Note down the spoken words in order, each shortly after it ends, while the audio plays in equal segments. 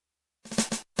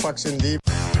Pucks in deep.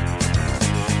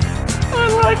 I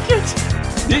like it.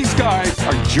 These guys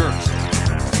are jerks.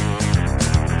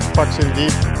 Pucks in deep.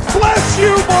 Bless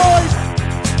you, boys.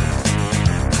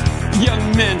 Young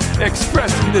men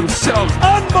expressing themselves.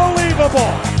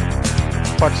 Unbelievable.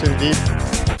 Pucks in deep.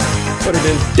 Put it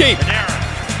in deep.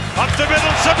 Up the middle,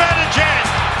 Zibanejad.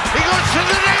 He goes to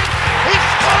the net. He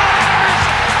scores!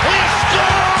 He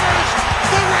scores!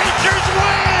 The Rangers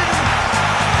win!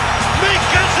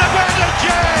 Mika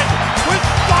Zibanejad with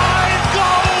 5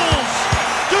 goals!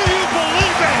 Do you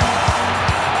believe it?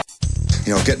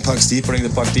 You know, getting pucks deep, putting the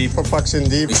puck deep. Put pucks in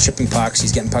deep. He's chipping pucks,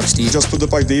 he's getting pucks deep. Just put the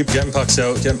puck deep. Getting pucks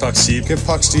out, getting pucks deep. Get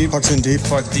pucks deep. Pucks in deep.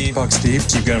 Puck deep, pucks deep.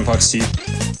 Keep getting pucks deep.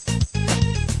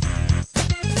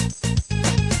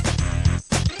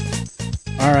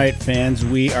 All right, fans,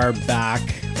 we are back.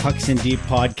 Pucks in Deep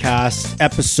podcast,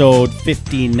 episode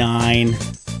 59.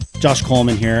 Josh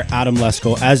Coleman here, Adam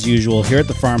Lesko, as usual, here at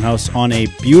the farmhouse on a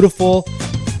beautiful,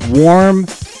 warm,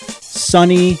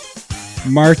 sunny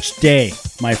March day,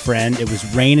 my friend. It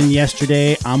was raining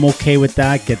yesterday. I'm okay with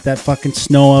that. Get that fucking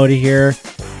snow out of here.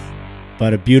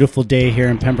 But a beautiful day here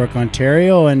in Pembroke,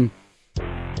 Ontario, and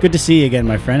good to see you again,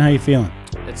 my friend. How you feeling?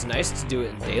 It's nice to do it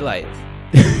in daylight.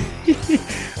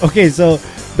 Okay, so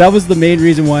that was the main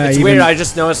reason why It's weird. I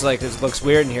just noticed like it looks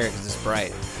weird in here because it's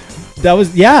bright.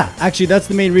 Actually, that's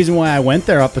the main reason why I went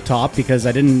there up the top, because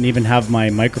I didn't even have my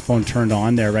microphone turned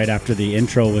on there right after the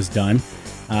intro was done.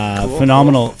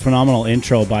 Phenomenal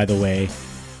intro, by the way.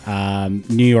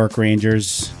 New York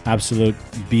Rangers, absolute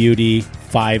beauty,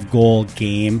 5-goal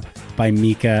game by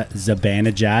Mika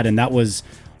Zibanejad, and that was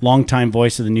longtime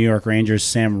voice of the New York Rangers,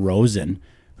 Sam Rosen,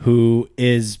 who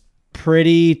is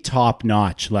pretty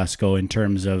top-notch, Lesko, in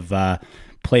terms of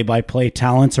play-by-play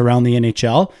talents around the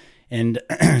NHL. And,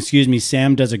 excuse me,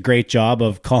 Sam does a great job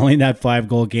of calling that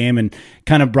 5-goal game and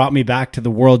kind of brought me back to the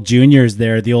World Juniors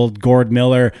there, the old Gord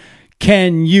Miller,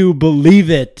 can you believe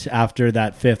it, after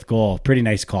that 5th goal. Pretty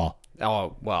nice call.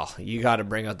 Oh, well, you got to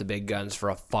bring out the big guns for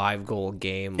a 5-goal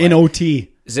game. In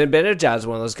OT. Zibanejad is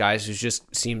one of those guys who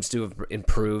just seems to have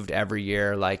improved every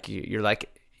year. Like, you're like,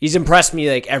 he's impressed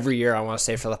me like every year, I want to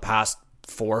say, for the past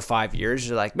 4 or 5 years.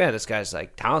 You're like, man, this guy's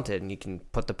like talented and he can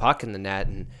put the puck in the net.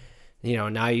 And, you know,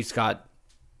 now he's got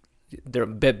a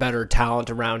bit better talent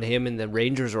around him in the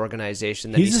Rangers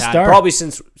organization than he's had star. Probably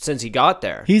since he got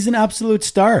there. He's an absolute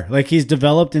star. Like, he's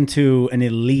developed into an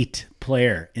elite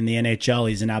player in the NHL.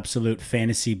 He's an absolute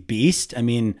fantasy beast. I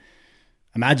mean,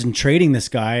 imagine trading this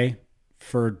guy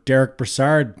for Derek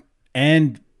Brassard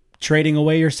and trading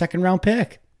away your 2nd-round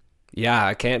pick. Yeah,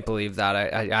 I can't believe that.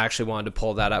 I actually wanted to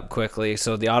pull that up quickly.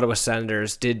 So the Ottawa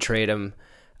Senators did trade him,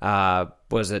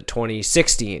 was it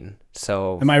 2016?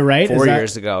 So am I right? 4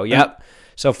 years ago. Yep.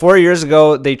 So 4 years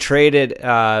ago, they traded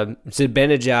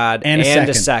Zibanejad and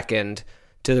a second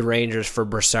to the Rangers for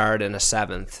Brassard and a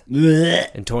 7th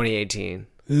in 2018.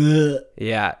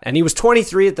 Yeah, and he was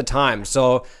 23 at the time.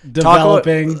 So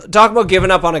developing. Talk about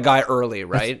giving up on a guy early,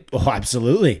 right? Oh,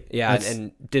 absolutely. Yeah,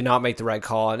 and did not make the right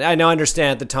call. And I know,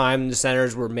 understand at the time the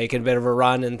Senators were making a bit of a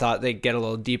run and thought they'd get a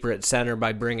little deeper at center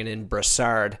by bringing in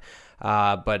Brassard.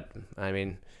 But I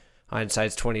mean,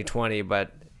 hindsight's 2020.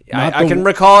 But I can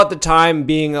recall at the time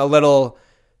being a little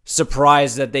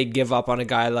surprised that they give up on a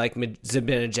guy like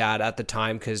Zibanejad at the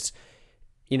time, because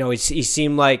you know he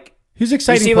seemed like. He's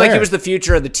exciting. He seemed player. like he was the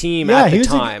future of the team at the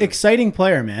time. Yeah, he was an exciting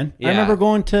player, man. Yeah. I remember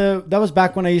going to, that was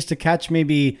back when I used to catch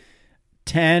maybe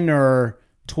 10 or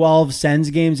 12 Sens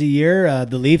games a year.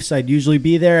 The Leafs, I'd usually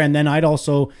be there. And then I'd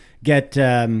also get,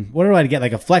 I'd get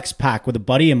like a flex pack with a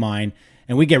buddy of mine.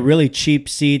 And we get really cheap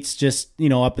seats, just, you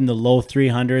know, up in the low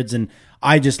 300s. And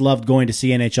I just loved going to see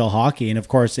NHL hockey. And of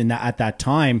course, at that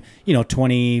time, you know,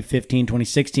 2015,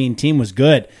 2016 team was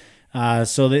good.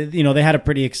 So they had a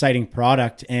pretty exciting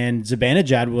product, and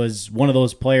Zibanejad was one of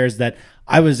those players that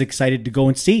I was excited to go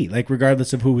and see, like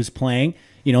regardless of who was playing,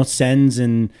 you know, Sens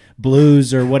and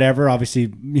Blues or whatever,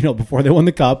 obviously, you know, before they won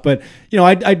the cup, but you know,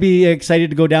 I'd be excited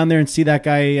to go down there and see that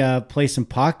guy, play some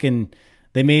puck. And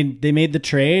they made the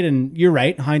trade, and you're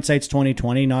right. Hindsight's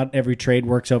 2020. Not every trade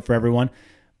works out for everyone,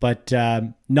 but,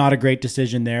 not a great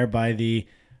decision there by the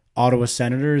Ottawa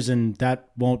Senators. And that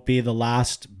won't be the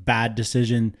last bad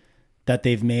decision that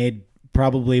they've made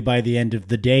probably by the end of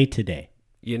the day today.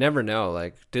 You never know.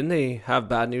 Like, didn't they have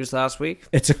bad news last week?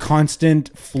 It's a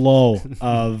constant flow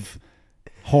of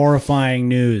horrifying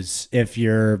news if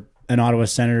you're an Ottawa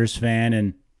Senators fan.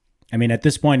 And I mean, at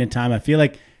this point in time, I feel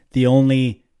like the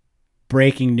only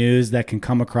breaking news that can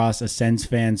come across a Sens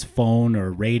fan's phone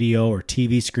or radio or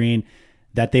TV screen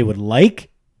that they would like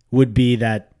would be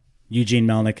that Eugene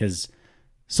Melnyk has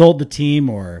sold the team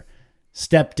or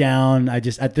step down. I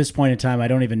just, at this point in time, I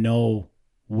don't even know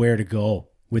where to go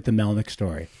with the Melnyk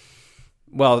story.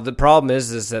 Well, the problem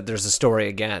is that there's a story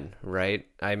again, right?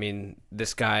 I mean,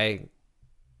 this guy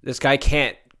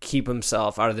can't keep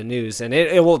himself out of the news, and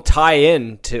it will tie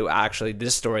in to actually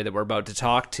this story that we're about to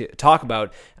talk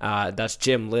about. That's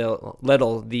Jim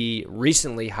Little, the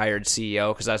recently hired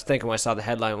CEO, because I was thinking when I saw the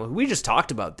headline, well, we just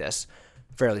talked about this.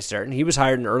 Fairly certain he was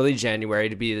hired in early January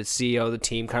to be the CEO of the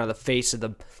team, kind of the face of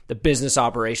the business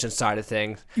operations side of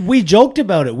things. We joked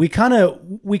about it. We kind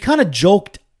of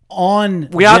joked on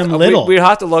Jim Little. We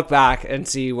have to look back and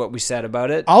see what we said about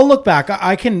it. I'll look back.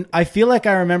 I feel like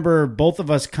I remember both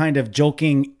of us kind of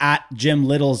joking at Jim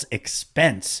Little's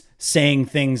expense, saying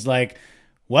things like,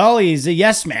 well, he's a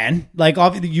yes man. Like,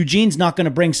 obviously, Eugene's not going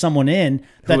to bring someone in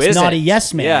that's not a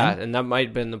yes man. Yeah, and that might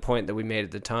have been the point that we made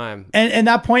at the time. And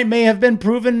that point may have been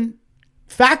proven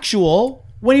factual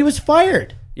when he was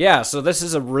fired. Yeah, so this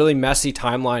is a really messy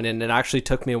timeline, and it actually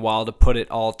took me a while to put it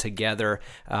all together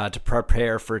to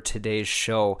prepare for today's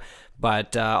show.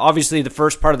 But obviously, the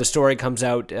first part of the story comes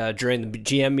out during the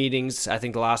GM meetings, I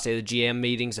think the last day of the GM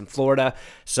meetings in Florida.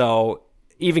 So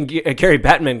even Gary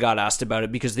Bettman got asked about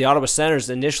it because the Ottawa Senators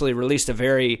initially released a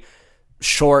very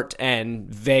short and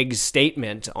vague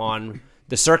statement on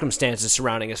the circumstances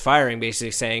surrounding his firing,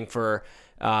 basically saying for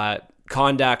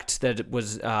conduct that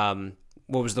was,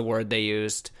 what was the word they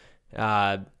used?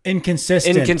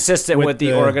 Inconsistent with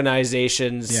the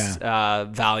organization's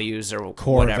values or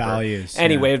core whatever. Values.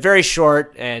 Anyway, very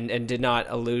short and did not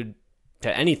allude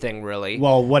to anything really.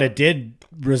 Well, what it did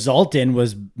result in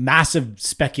was massive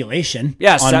speculation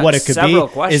on what it could be.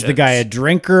 Questions. Is the guy a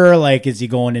drinker? Like, is he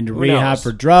going into rehab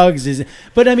for drugs?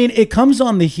 But I mean, it comes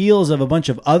on the heels of a bunch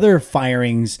of other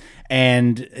firings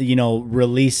and,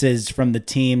 releases from the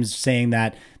teams saying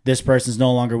that this person's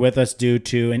no longer with us due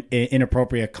to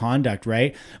inappropriate conduct,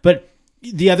 right? But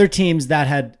the other teams that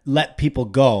had let people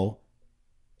go,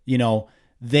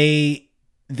 they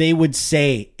would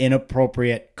say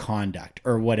inappropriate conduct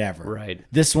or whatever. Right.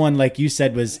 This one, like you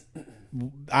said, was,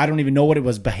 I don't even know what it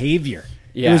was, behavior.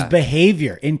 Yeah. It was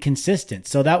behavior, inconsistent.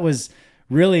 So that was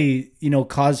really,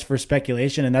 cause for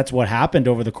speculation. And that's what happened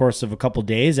over the course of a couple of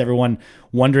days. Everyone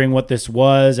wondering what this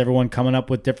was, everyone coming up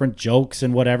with different jokes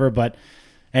and whatever. But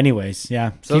anyways,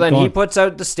 yeah. So then he puts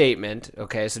out the statement.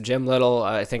 Okay, so Jim Little,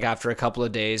 I think after a couple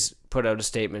of days, put out a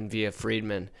statement via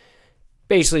Friedman,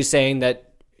 basically saying that,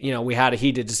 we had a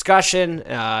heated discussion,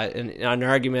 an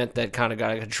argument that kind of got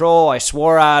out of control. I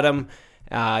swore at him,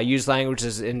 used language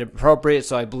as inappropriate,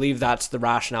 so I believe that's the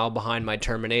rationale behind my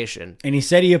termination. And he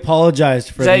said he apologized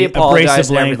for the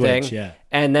abrasive language. Yeah.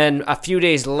 And then a few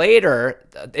days later,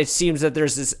 it seems that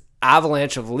there's this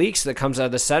avalanche of leaks that comes out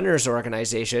of the Senators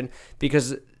organization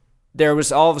because there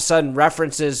was all of a sudden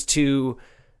references to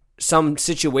some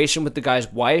situation with the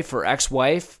guy's wife or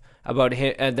ex-wife about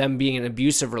them being an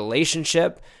abusive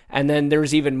relationship. And then there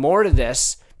was even more to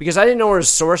this because I didn't know where it was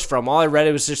sourced from. All I read,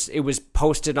 it was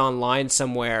posted online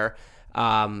somewhere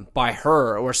by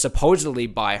her or supposedly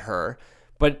by her,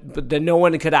 but then no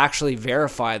one could actually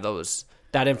verify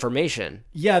that information.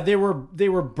 Yeah, they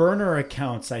were burner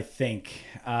accounts, I think.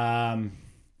 And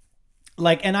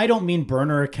I don't mean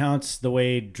burner accounts the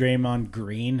way Draymond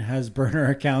Green has burner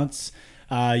accounts,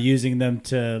 using them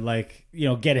to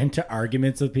get into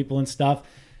arguments with people and stuff.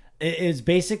 It's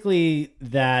basically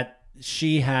that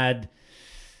she had,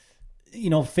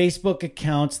 Facebook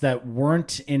accounts that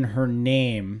weren't in her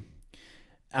name.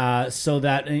 So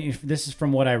that this is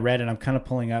from what I read, and I'm kind of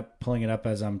pulling it up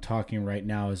as I'm talking right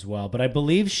now as well. But I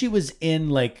believe she was in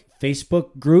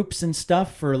Facebook groups and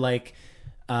stuff for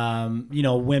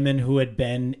women who had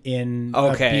been in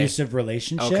abusive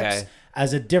relationships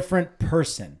as a different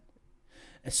person,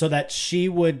 so that she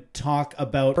would talk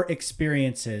about her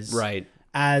experiences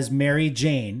as Mary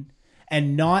Jane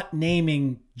and not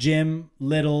naming Jim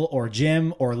Little or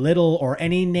Jim or Little or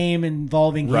any name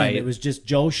involving him. It was just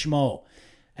Joe Schmo.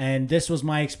 And this was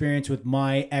my experience with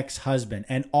my ex-husband.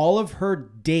 And all of her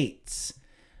dates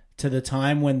to the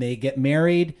time when they get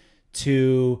married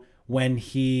to when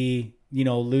he,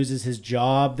 loses his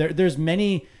job. There's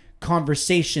many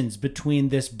conversations between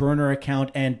this burner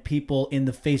account and people in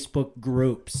the Facebook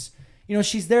groups.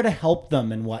 She's there to help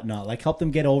them and whatnot, help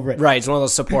them get over it. Right, it's one of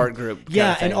those support group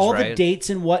yeah, things, and all the dates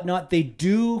and whatnot, they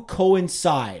do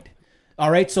coincide. All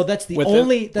right, so that's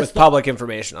with public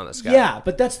information on this guy. Yeah,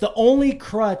 but that's the only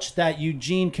crutch that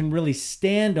Eugene can really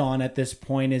stand on at this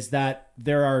point, is that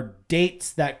there are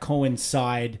dates that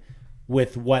coincide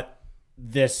with what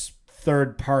this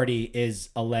third party is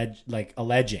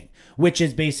alleging, which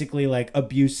is basically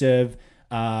abusive,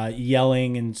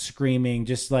 yelling and screaming,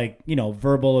 just like,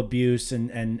 verbal abuse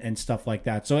and stuff like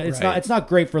that. So it's not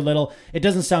great for Little. It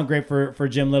doesn't sound great for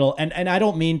Jim Little. And I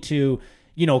don't mean to,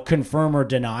 confirm or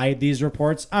deny these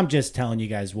reports. I'm just telling you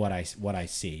guys what I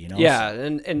see, Yeah.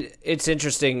 And it's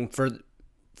interesting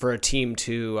for a team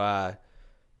to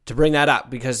bring that up,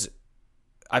 because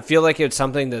I feel like it's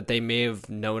something that they may have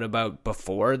known about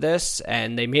before this,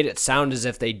 and they made it sound as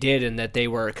if they did, and that they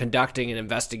were conducting an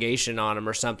investigation on him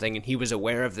or something, and he was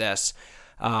aware of this.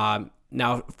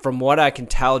 Now, from what I can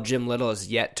tell, Jim Little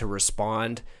has yet to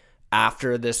respond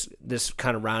after this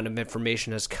kind of round of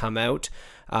information has come out.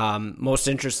 Most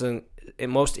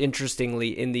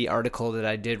interestingly, in the article that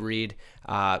I did read,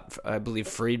 I believe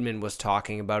Friedman was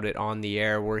talking about it on the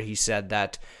air, where he said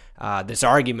that this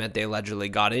argument they allegedly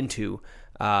got into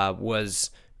was,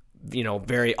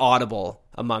 very audible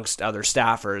amongst other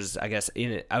staffers, I guess,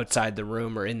 outside the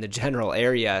room or in the general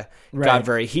area. Right. Got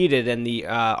very heated, and the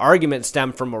argument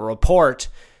stemmed from a report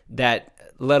that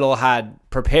Little had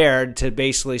prepared to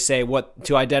basically say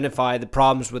to identify the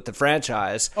problems with the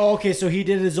franchise. Oh, okay. So he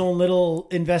did his own little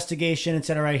investigation and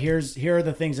said, all right, here are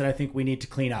the things that I think we need to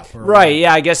clean up. Right.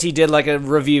 Yeah. I guess he did like a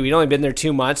review. He'd only been there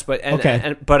 2 months, but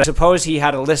I suppose he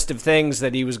had a list of things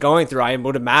that he was going through. I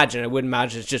wouldn't imagine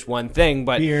it's just one thing,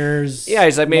 but beers. Yeah.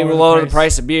 He's like, maybe we'll lower the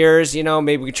price of beers,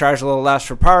 maybe we could charge a little less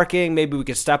for parking. Maybe we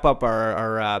could step up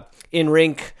our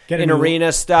in-rink,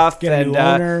 in-arena stuff,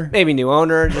 and maybe new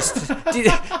owner. Just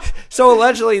so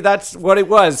allegedly, that's what it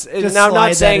was. Now, I'm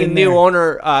not saying a new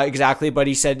owner exactly, but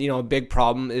he said, a big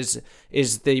problem is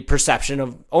the perception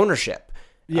of ownership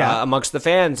amongst the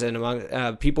fans and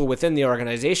among people within the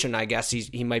organization. I guess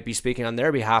he might be speaking on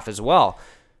their behalf as well.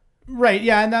 Right.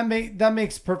 Yeah, and that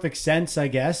makes perfect sense, I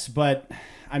guess. But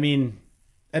I mean,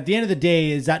 at the end of the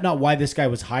day, is that not why this guy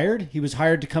was hired? He was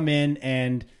hired to come in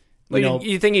and.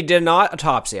 You think he did an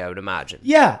autopsy, I would imagine.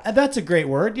 Yeah, that's a great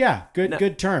word. Yeah,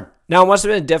 good term. Now, it must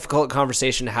have been a difficult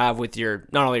conversation to have with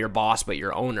not only your boss, but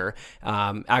your owner.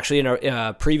 Actually, in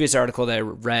a previous article that I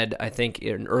read, I think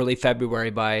in early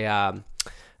February by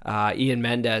Ian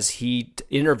Mendez, he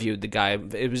interviewed the guy.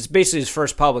 It was basically his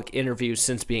first public interview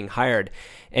since being hired.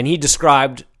 And he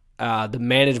described the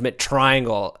management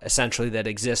triangle, essentially, that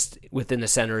exists within the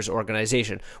Senators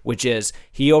organization, which is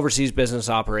he oversees business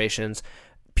operations.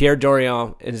 Pierre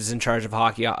Dorion is in charge of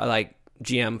hockey, like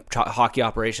GM hockey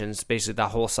operations, basically that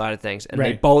whole side of things, and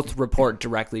they both report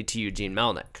directly to Eugene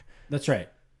Melnyk. That's right.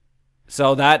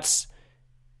 So that's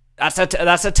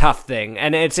a tough thing,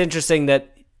 and it's interesting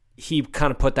that he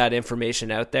kind of put that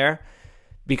information out there,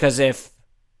 because if,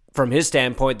 from his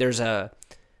standpoint, there is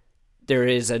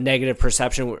a negative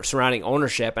perception surrounding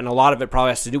ownership, and a lot of it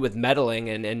probably has to do with meddling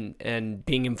and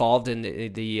being involved in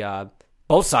the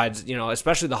both sides,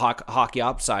 especially the hockey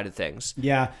ops side of things.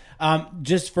 Yeah.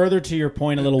 Just further to your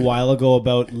point a little while ago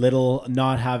about Little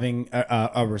not having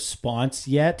a response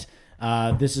yet.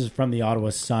 This is from the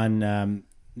Ottawa Sun.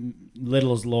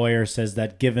 Little's lawyer says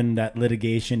that given that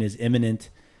litigation is imminent,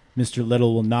 Mr.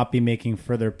 Little will not be making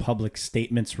further public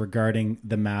statements regarding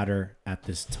the matter at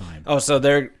this time. Oh, so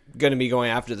they're going to be going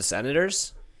after the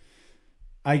Senators?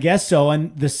 I guess so,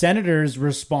 and the Senators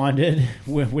responded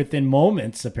within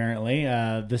moments, apparently.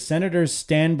 The Senators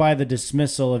stand by the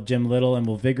dismissal of Jim Little and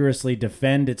will vigorously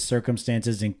defend its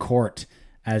circumstances in court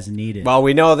as needed. Well,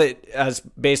 we know that, as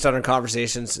based on our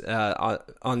conversations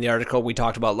on the article we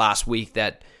talked about last week,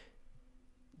 that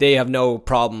they have no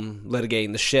problem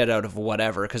litigating the shit out of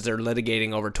whatever, because they're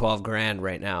litigating over $12,000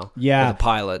 right now. Yeah, with the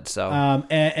pilot. So,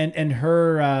 and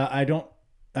her,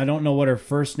 I don't know what her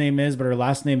first name is, but her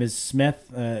last name is Smith.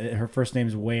 Her first name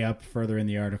is way up further in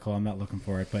the article. I'm not looking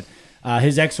for it, but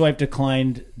his ex-wife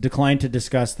declined to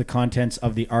discuss the contents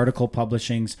of the article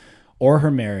publishings or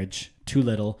her marriage to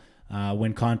Little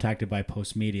when contacted by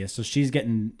Post Media. So she's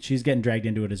getting dragged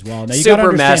into it as well. Now, you super gotta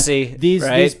understand, messy.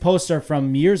 These posts are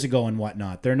from years ago and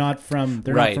whatnot. They're not from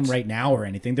right now or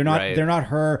anything. They're not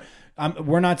her.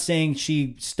 We're not saying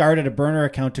she started a burner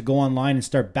account to go online and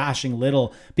start bashing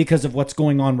Little because of what's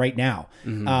going on right now.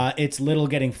 Mm-hmm. It's Little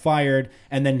getting fired,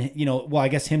 and then, I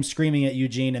guess him screaming at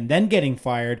Eugene and then getting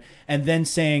fired, and then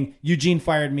saying, Eugene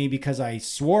fired me because I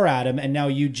swore at him, and now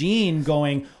Eugene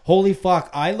going, holy fuck,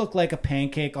 I look like a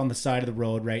pancake on the side of the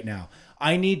road right now.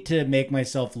 I need to make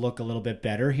myself look a little bit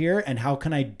better here, and how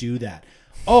can I do that?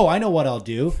 Oh, I know what I'll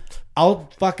do. I'll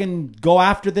fucking go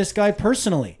after this guy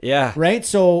personally. Yeah. Right?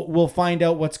 So we'll find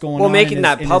out what's going on. Well, making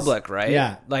that public, right?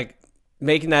 Yeah. Like,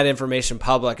 making that information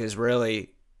public is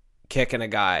really kicking a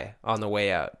guy on the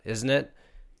way out, isn't it?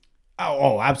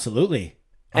 Oh, absolutely.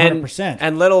 100%.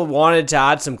 And Little wanted to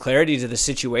add some clarity to the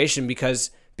situation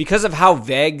because because of how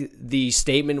vague the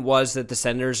statement was that the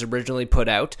Senators originally put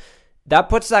out, that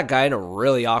puts that guy in a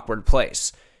really awkward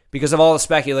place because of all the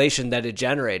speculation that it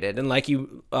generated. And like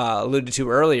you alluded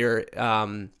to earlier,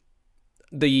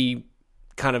 the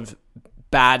kind of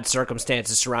bad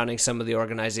circumstances surrounding some of the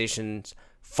organization's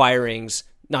firings,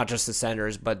 not just the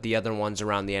Senators, but the other ones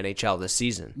around the NHL this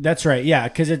season. That's right. Yeah,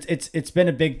 because it's been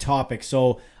a big topic.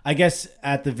 So I guess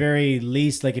at the very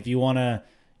least, like if you want to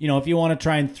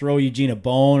try and throw Eugene a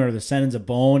bone or the Senators a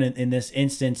bone in this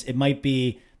instance, it might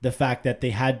be the fact that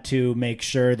they had to make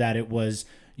sure that it was,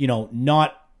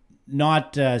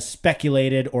 not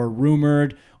speculated or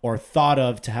rumored or thought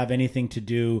of to have anything to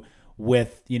do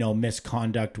with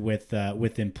misconduct with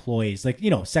employees, like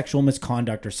sexual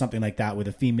misconduct or something like that with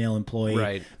a female employee.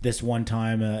 Right. This one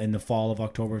time in the fall of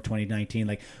October of 2019,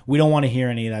 like we don't want to hear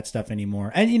any of that stuff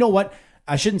anymore. And you know what?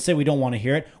 I shouldn't say we don't want to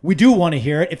hear it. We do want to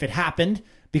hear it if it happened,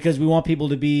 because we want people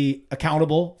to be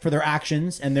accountable for their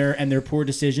actions and their poor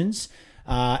decisions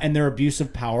and their abuse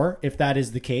of power, if that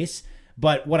is the case.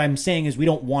 But what I'm saying is we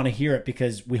don't want to hear it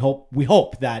because we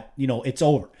hope that it's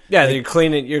over. Yeah, you're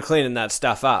cleaning that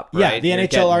stuff up, right? Yeah, the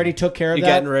NHL already took care of that.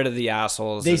 You're getting rid of the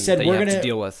assholes that you have to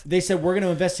deal with. They said we're going to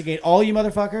investigate all you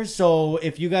motherfuckers, so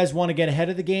if you guys want to get ahead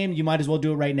of the game, you might as well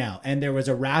do it right now. And there was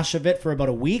a rash of it for about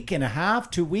a week and a half,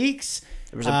 2 weeks.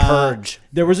 There was a purge.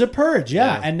 There was a purge,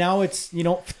 yeah. And now it's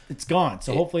it's gone.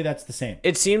 So hopefully that's the same.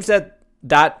 It seems that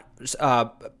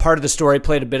part of the story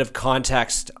played a bit of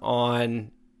context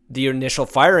on the initial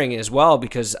firing as well,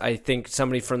 because I think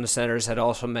somebody from the Senators had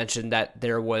also mentioned that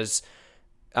there was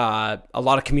a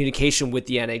lot of communication with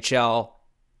the NHL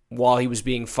while he was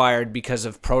being fired because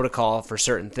of protocol for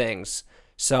certain things.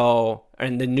 So,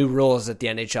 and the new rules that the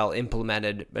NHL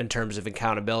implemented in terms of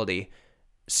accountability.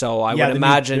 So I would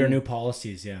imagine there are new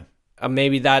policies, yeah.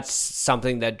 Maybe that's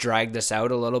something that dragged this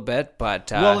out a little bit, but...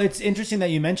 well, it's interesting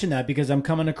that you mentioned that, because I'm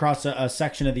coming across a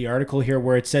section of the article here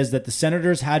where it says that the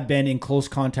Senators had been in close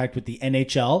contact with the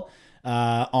NHL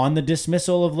on the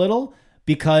dismissal of Little,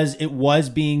 because it was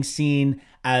being seen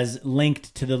as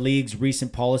linked to the league's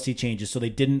recent policy changes. So they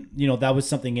didn't, that was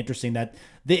something interesting that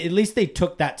at least they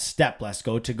took that step,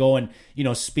 Lesko, to go and,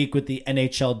 speak with the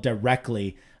NHL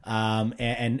directly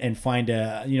and find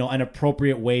an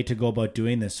appropriate way to go about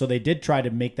doing this. So they did try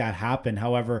to make that happen.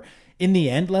 However, in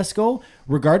the end, Lesko,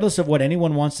 regardless of what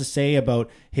anyone wants to say about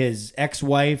his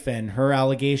ex-wife and her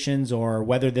allegations, or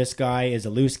whether this guy is a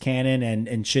loose cannon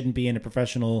and shouldn't be in a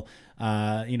professional,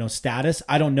 status,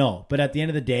 I don't know. But at the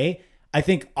end of the day, I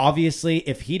think obviously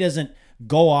if he doesn't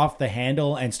go off the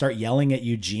handle and start yelling at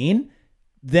Eugene,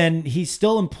 then he's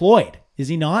still employed, is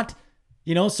he not?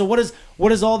 So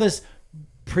what is all this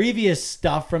previous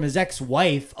stuff from his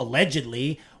ex-wife,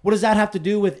 allegedly, what does that have to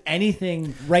do with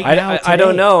anything now? I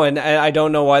don't know, and I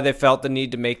don't know why they felt the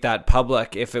need to make that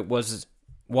public if it was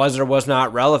or was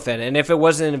not relevant. And if it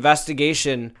was an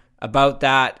investigation about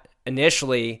that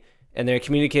initially and they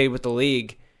communicated with the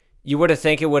league, you would have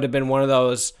think it would have been one of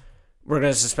those, we're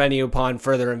going to suspend you upon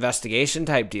further investigation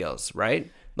type deals,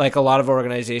 right? Like a lot of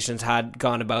organizations had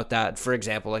gone about that. For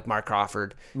example, like Mark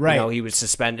Crawford, right? He was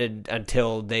suspended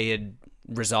until they had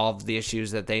resolved the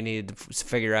issues that they needed to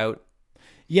figure out.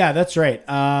 Yeah, that's right.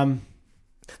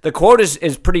 The quote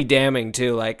is pretty damning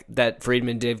too, like that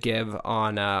Friedman did give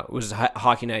on was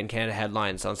Hockey Night in Canada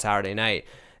headlines on Saturday night,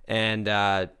 and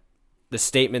the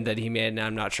statement that he made, and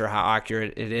I'm not sure how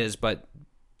accurate it is, but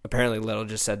apparently Little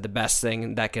just said the best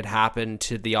thing that could happen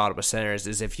to the Ottawa Senators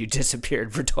is if you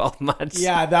disappeared for 12 months.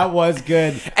 Yeah, that was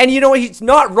good. And he's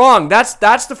not wrong. That's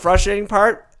the frustrating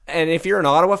part. And if you're an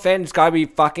Ottawa fan, it's got to be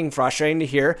fucking frustrating to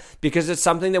hear, because it's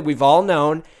something that we've all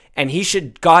known, and he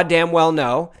should goddamn well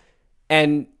know.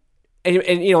 And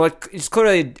it's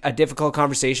clearly a difficult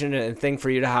conversation and thing for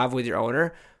you to have with your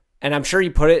owner. And I'm sure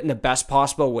you put it in the best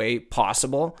possible way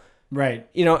possible. Right.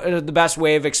 The best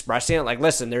way of expressing it. Like,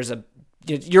 listen,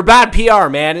 you're bad PR,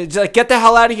 man. It's like, get the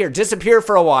hell out of here. Disappear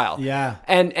for a while. Yeah.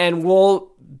 And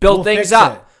we'll build things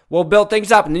up. We'll build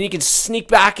things up, and then you can sneak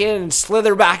back in and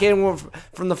slither back in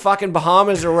from the fucking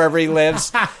Bahamas or wherever he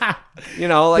lives.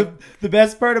 The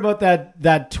best part about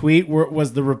that tweet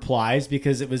was the replies,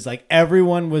 because it was like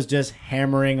everyone was just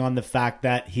hammering on the fact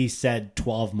that he said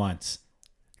 12 months.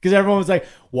 Because everyone was like,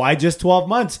 why just 12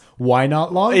 months? Why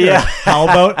not longer? Yeah.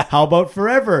 How about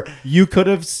forever? You could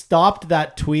have stopped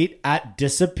that tweet at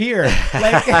disappear.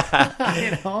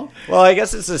 Well, I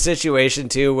guess it's a situation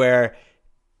too where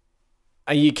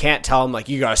you can't tell him, like,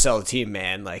 you gotta sell the team,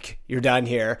 man. Like, you're done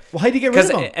here. Well, how'd you get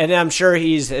rid of him? And I'm sure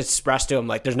he's expressed to him,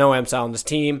 like, there's no way I'm selling this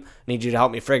team. I need you to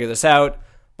help me figure this out.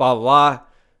 Blah, blah, blah.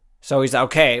 So he's like,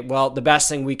 okay, well, the best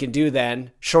thing we can do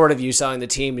then, short of you selling the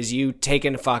team, is you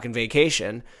taking a fucking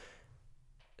vacation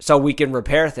so we can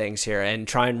repair things here and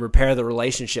try and repair the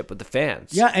relationship with the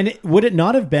fans. Yeah, and would it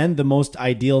not have been the most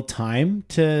ideal time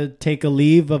to take a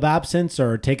leave of absence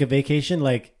or take a vacation?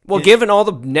 Given all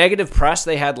the negative press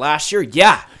they had last year,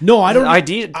 yeah. No, I don't.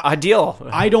 Ideal.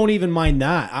 I don't even mind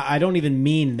that. I don't even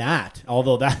mean that.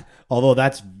 Although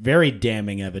that's very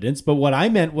damning evidence. But what I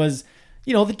meant was,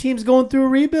 the team's going through a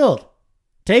rebuild.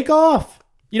 Take off.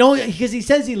 Because he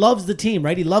says he loves the team,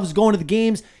 right? He loves going to the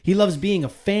games. He loves being a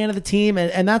fan of the team,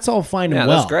 and that's all fine and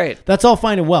well. That's great. That's all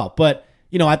fine and well. But,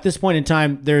 at this point in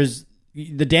time,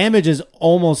 the damage is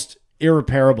almost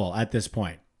irreparable at this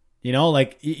point. You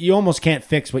almost can't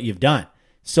fix what you've done.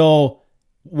 So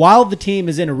while the team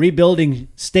is in a rebuilding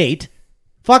state,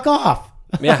 fuck off.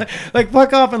 Yeah.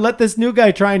 Fuck off and let this new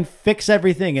guy try and fix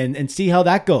everything and see how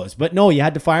that goes. But no, you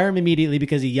had to fire him immediately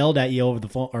because he yelled at you over the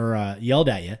phone, or yelled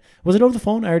at you. Was it over the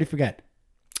phone? I already forget.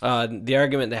 The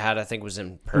argument they had, I think, was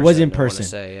in person. It was in person.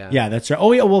 Say, yeah, that's right.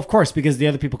 Oh, yeah, well, of course, because the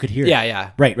other people could hear it.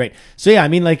 Yeah. Right. So, yeah, I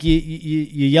mean,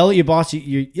 you yell at your boss,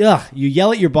 you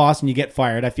yell at your boss and you get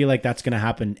fired. I feel like that's going to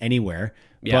happen anywhere.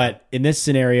 Yeah. But in this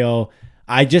scenario,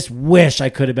 I just wish I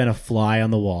could have been a fly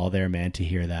on the wall there, man, to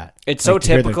hear that. It's so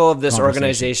typical of this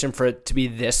organization for it to be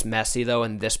this messy, though,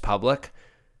 and this public.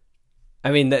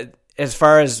 I mean, as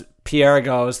far as Pierre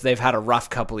goes, they've had a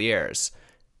rough couple of years.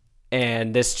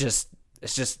 And it's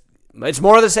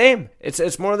more of the same.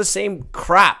 It's more of the same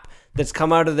crap that's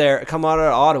come out of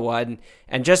Ottawa.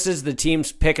 And just as the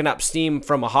team's picking up steam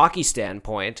from a hockey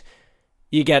standpoint,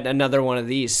 you get another one of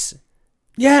these.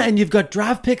 Yeah, and you've got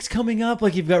draft picks coming up.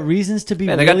 You've got reasons to be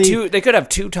they could have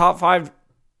 2 top 5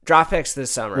 draft picks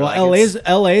this summer. Well,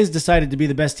 LA's decided to be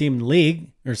the best team in the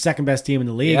league, or second best team in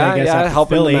the league. I guess after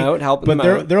helping Philly. them out.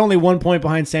 But they're only 1 point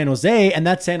behind San Jose, and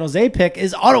that San Jose pick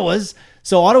is Ottawa's.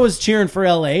 So Ottawa's cheering for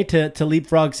LA to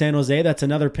leapfrog San Jose. That's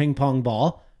another ping pong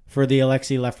ball for the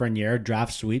Alexis Lafreniere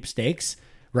draft sweepstakes,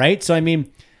 right? So I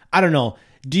mean, I don't know.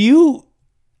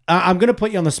 I'm going to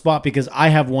put you on the spot because I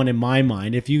have one in my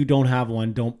mind. If you don't have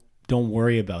one, don't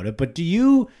worry about it. But can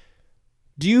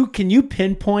you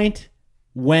pinpoint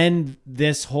when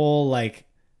this whole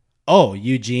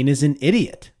Eugene is an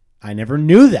idiot? I never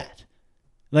knew that.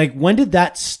 When did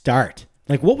that start?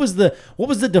 What was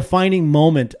the defining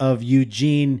moment of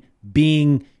Eugene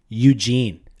being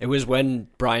Eugene? It was when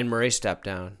Brian Murray stepped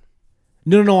down.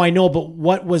 No, I know, but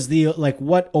what was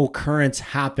what occurrence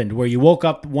happened where you woke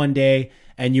up one day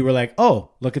and you were like, oh,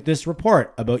 look at this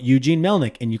report about Eugene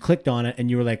Melnyk, and you clicked on it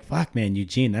and you were like, fuck, man,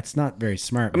 Eugene, that's not very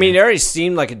smart. I mean, it already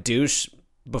seemed like a douche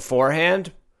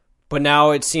beforehand, but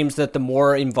now it seems that the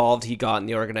more involved he got in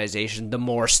the organization, the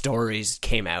more stories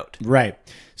came out. Right.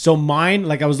 So mine,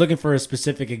 I was looking for a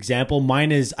specific example.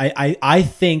 Mine is, I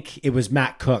think it was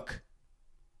Matt Cook.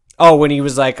 Oh, when he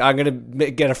was like, I'm going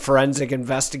to get a forensic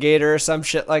investigator or some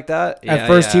shit like that? At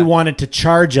first, he wanted to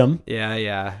charge him.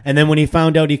 Yeah. And then when he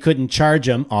found out he couldn't charge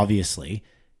him, obviously,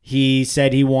 he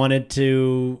said he wanted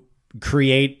to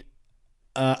create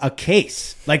a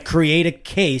case. Create a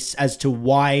case as to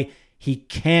why he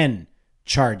can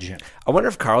charge him. I wonder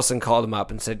if Carlson called him up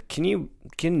and said, can you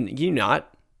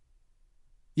not?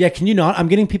 Yeah, can you not? I'm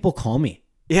getting people call me.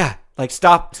 Yeah,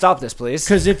 stop this, please.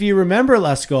 Because if you remember,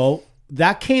 Lesko,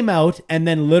 that came out and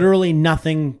then literally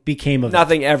nothing became of it.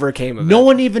 Nothing ever came of it. No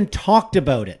one even talked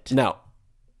about it. No.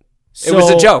 So, it was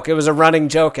a joke. It was a running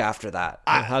joke after that.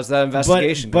 How's that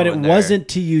investigation going? But it wasn't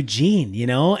to Eugene,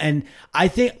 and I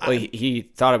think... Well, he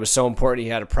thought it was so important he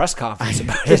had a press conference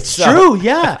about it. It's true,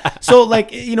 yeah. So,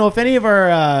 if any of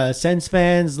our Sens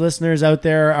fans, listeners out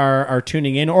there are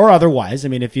tuning in, or otherwise, I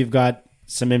mean, if you've got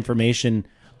some information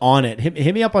on it,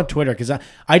 hit me up on Twitter, because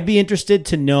I'd be interested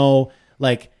to know,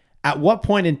 at what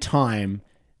point in time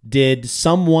did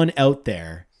someone out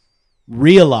there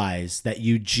realize that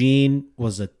Eugene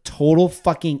was a total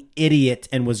fucking idiot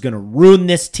and was going to ruin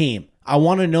this team? I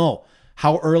want to know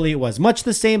how early it was. Much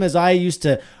the same as I used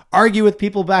to argue with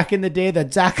people back in the day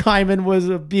that Zach Hyman was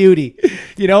a beauty,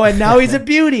 and now he's a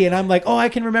beauty. And I'm like, oh, I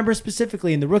can remember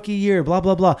specifically in the rookie year, blah,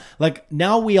 blah, blah.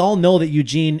 Now we all know that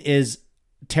Eugene is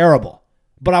terrible,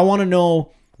 but I want to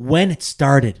know when it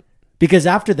started. Because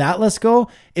after that, let's go,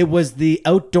 it was the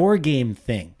outdoor game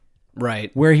thing.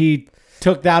 Right. Where he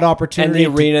took that opportunity.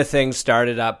 And the arena thing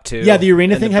started up too. Yeah, the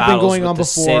arena thing had been going on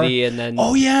before. City, and then,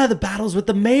 the battles with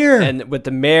the mayor.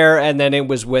 And then it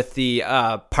was with the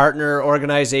partner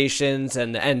organizations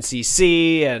and the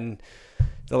NCC, and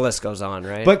the list goes on,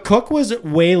 right? But Cook was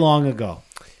way long ago.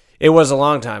 It was a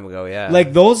long time ago, yeah.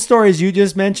 Like those stories you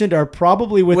just mentioned are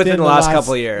probably within the last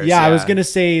couple of years. Yeah, I was gonna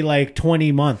say like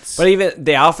 20 months. But even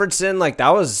the Alfredson, like that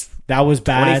was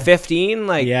bad. 2015.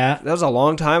 Like yeah, that was a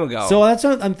long time ago. So that's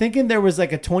what I'm thinking. There was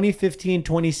like a 2015,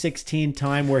 2016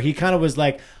 time where he kind of was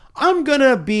like, I'm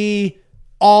gonna be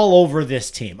all over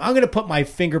this team. I'm gonna put my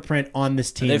fingerprint on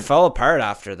this team. And they fell apart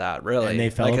after that, really. And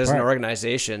they fell like apart. as an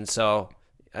organization. So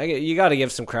you got to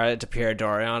give some credit to Pierre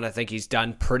Dorion. I think he's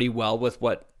done pretty well with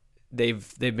what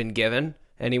they've been given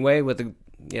anyway, with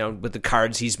the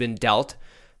cards he's been dealt.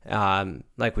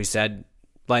 Like we said,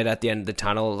 light at the end of the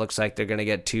tunnel. It looks like they're going to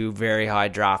get 2 very high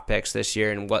draft picks this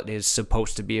year in what is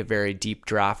supposed to be a very deep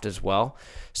draft as well.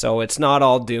 So it's not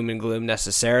all doom and gloom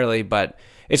necessarily, but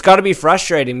it's got to be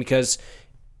frustrating because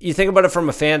you think about it from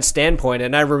a fan standpoint,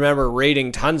 and I remember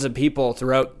rating tons of people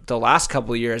throughout the last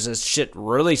couple of years as shit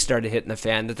really started hitting the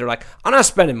fan that they're like, I'm not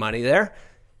spending money there.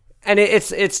 And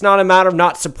it's not a matter of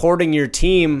not supporting your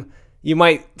team. You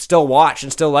might still watch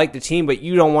and still like the team, but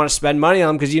you don't want to spend money on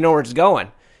them because you know where it's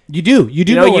going. You do. You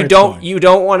do. You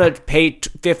don't want to pay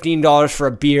 $15 for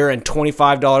a beer and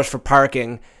 $25 for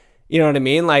parking. You know what I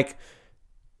mean? Like,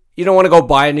 you don't want to go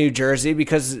buy a new jersey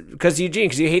because you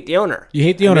hate the owner. You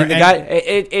hate the owner. I mean, the guy.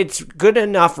 It's good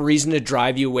enough reason to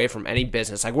drive you away from any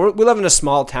business. Like we live in a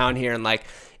small town here, and like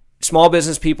small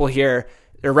business people here,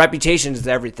 their reputation is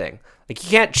everything. Like you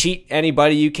can't cheat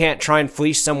anybody. You can't try and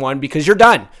fleece someone because you're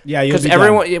done. Yeah, because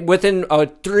everyone within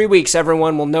 3 weeks,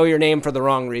 everyone will know your name for the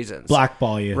wrong reasons.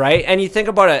 Blackball you, right? And you think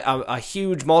about a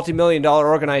huge multi-million-dollar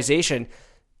organization.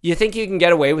 You think you can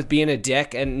get away with being a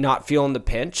dick and not feeling the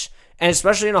pinch, and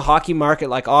especially in a hockey market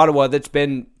like Ottawa that's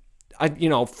been,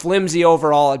 flimsy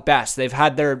overall at best. They've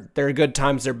had their good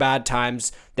times, their bad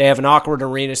times. They have an awkward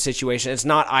arena situation. It's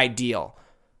not ideal.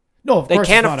 No, of course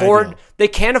it's not ideal. They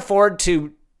can't afford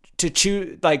to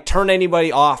choose, like, turn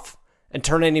anybody off and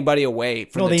turn anybody away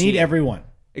from the team. No, they need everyone.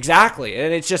 Exactly.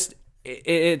 And it's just,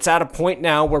 it's at a point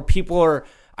now where people are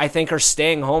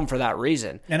staying home for that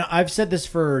reason. And I've said this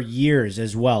for years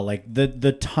as well. Like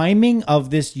the timing of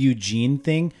this Eugene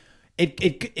thing,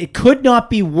 it could not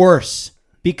be worse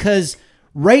because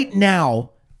right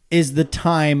now is the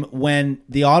time when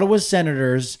the Ottawa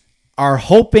Senators are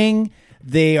hoping,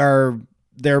 they're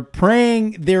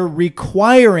praying, they're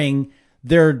requiring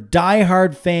their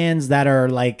diehard fans that are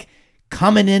like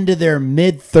coming into their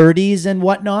mid-30s and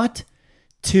whatnot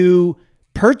to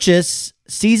purchase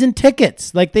season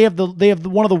tickets. Like they have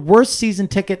one of the worst season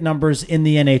ticket numbers in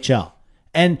the NHL.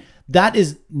 And that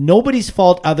is nobody's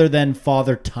fault other than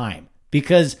Father Time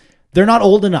because they're not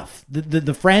old enough.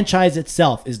 The franchise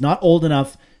itself is not old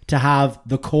enough to have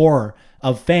the core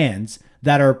of fans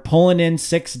that are pulling in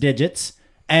 6 digits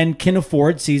and can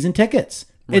afford season tickets.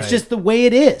 Right. It's just the way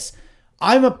it is.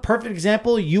 I'm a perfect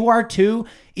example. You are too.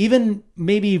 Even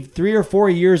maybe 3 or 4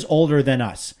 years older than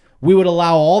us. We would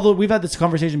allow we've had this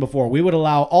conversation before. We would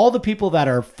allow all the people that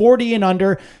are 40 and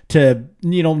under to,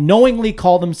 knowingly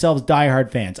call themselves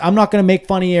diehard fans. I'm not going to make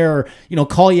fun of you or,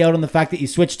 call you out on the fact that you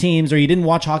switched teams or you didn't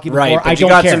watch hockey before. Right, but I you don't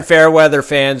got care. some fair weather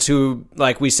fans who,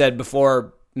 like we said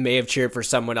before, may have cheered for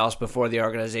someone else before the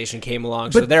organization came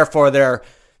along. So therefore their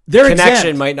connection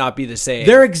exempt. might not be the same.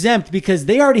 They're exempt because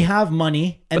they already have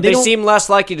money. And but they seem less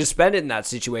likely to spend it in that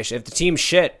situation. If the team's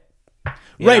shit.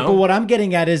 Right, but what I'm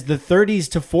getting at is the 30s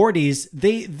to 40s,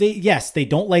 they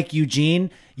don't like Eugene.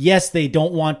 Yes, they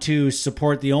don't want to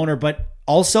support the owner, but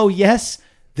also, yes,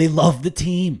 they love the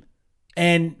team.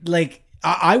 And like,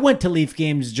 I went to Leaf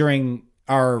games during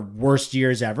our worst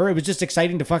years ever. It was just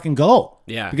exciting to fucking go.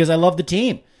 Yeah. Because I love the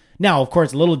team. Now, of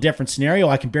course, a little different scenario.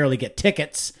 I can barely get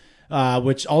tickets.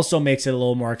 Which also makes it a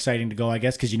little more exciting to go, I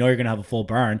guess, because you're going to have a full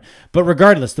barn. But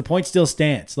regardless, the point still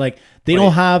stands. Like they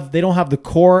don't have the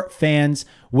core fans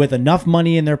with enough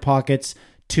money in their pockets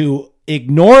to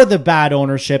ignore the bad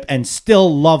ownership and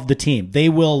still love the team. They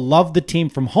will love the team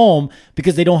from home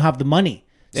because they don't have the money.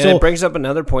 And it brings up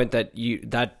another point that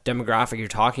that demographic you're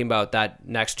talking about, that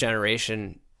next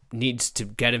generation needs to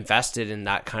get invested in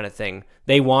that kind of thing.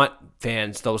 They want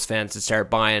those fans to start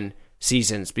buying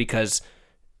seasons because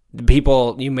the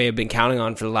people you may have been counting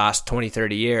on for the last 20,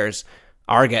 30 years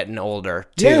are getting older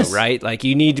too, yes. Right? Like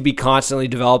you need to be constantly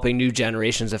developing new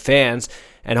generations of fans,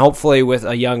 and hopefully with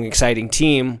a young, exciting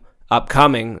team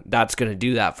upcoming, that's going to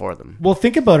do that for them. Well,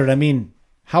 think about it. I mean,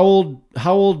 how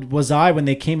old was I when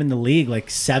they came in the league? Like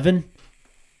 7?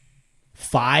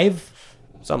 5?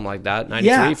 Something like that.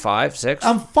 93, 5, 6?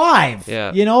 I'm 5.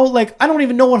 Yeah. Like I don't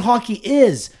even know what hockey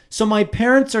is. So my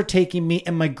parents are taking me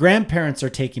and my grandparents are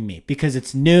taking me because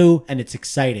it's new and it's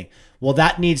exciting. Well,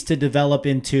 that needs to develop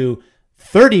into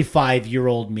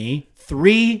 35-year-old me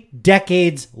 3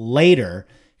 decades later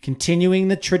continuing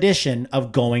the tradition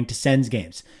of going to Sens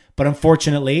games. But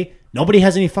unfortunately, nobody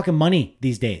has any fucking money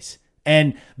these days.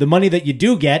 And the money that you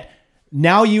do get,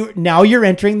 now you're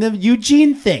entering the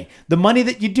Eugene thing. The money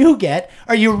that you do get,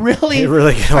 are you really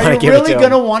going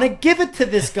to want to give it to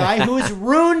this guy who has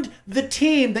ruined the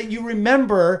team that you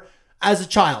remember as a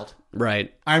child?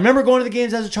 Right. I remember going to the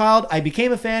games as a child. I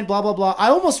became a fan, blah, blah, blah. I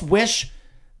almost wish,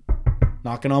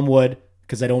 knocking on wood,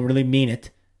 because I don't really mean it,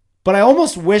 but I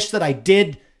almost wish that I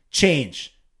did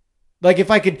change. Like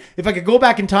if I could go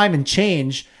back in time and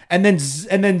change and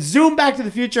then zoom back to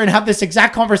the future and have this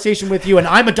exact conversation with you, and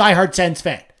I'm a diehard Sens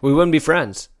fan. We wouldn't be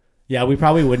friends. Yeah, we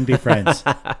probably wouldn't be friends.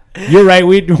 You're right.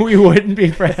 We wouldn't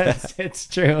be friends. It's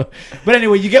true. But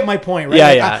anyway, you get my point, right? Yeah,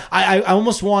 like, yeah. I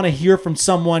almost want to hear from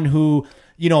someone who,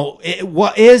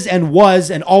 is and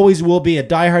was and always will be a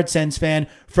diehard Sens fan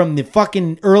from the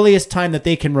fucking earliest time that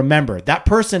they can remember. That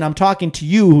person, I'm talking to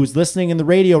you who's listening in the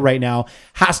radio right now,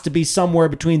 has to be somewhere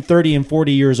between 30 and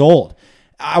 40 years old.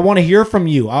 I want to hear from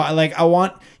you. I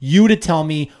want you to tell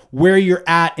me where you're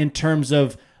at in terms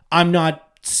of, I'm not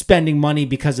spending money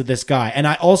because of this guy. And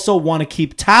I also want to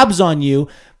keep tabs on you,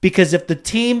 because if the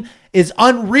team is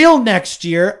unreal next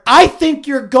year, I think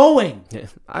you're going. Yeah,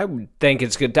 I would think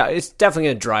it's good. It's definitely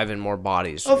going to drive in more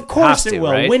bodies. Of course it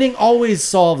will. Right? Winning always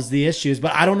solves the issues,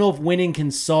 but I don't know if winning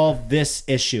can solve this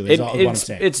issue, is what I'm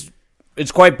saying.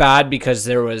 It's quite bad, because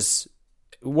there was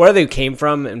where they came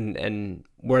from and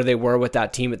where they were with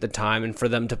that team at the time, and for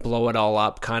them to blow it all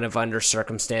up kind of under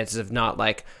circumstances of not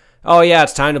like, oh yeah,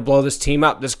 it's time to blow this team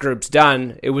up, this group's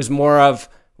done. It was more of,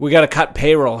 we got to cut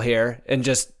payroll here and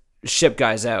just ship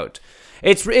guys out.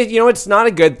 It's not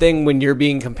a good thing when you're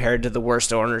being compared to the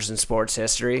worst owners in sports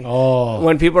history. Oh,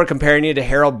 when people are comparing you to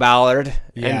Harold Ballard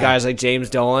and guys like James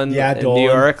Dolan in New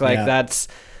York, that's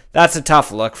a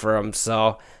tough look for them.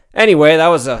 So anyway, that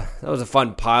was a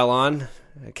fun pile on.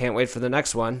 I can't wait for the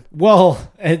next one.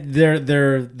 Well,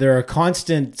 they're a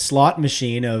constant slot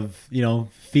machine of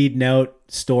feeding out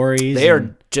stories. They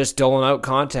are just doling out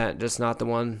content, just not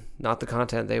the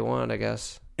content they want, I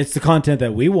guess. It's the content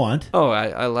that we want. Oh,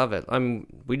 I love it.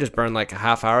 We just burned like a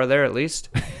half hour there at least.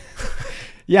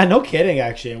 Yeah, no kidding.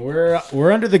 Actually,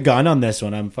 we're under the gun on this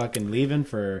one. I'm fucking leaving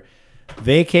for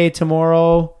vacay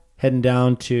tomorrow, heading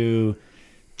down to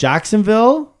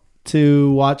Jacksonville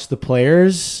to watch the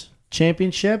Players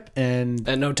Championship, and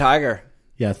no Tiger.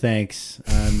 Yeah, thanks.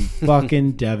 I'm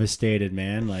fucking devastated,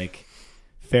 man. Like,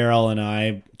 Farrell and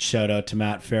I, shout out to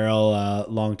Matt Farrell,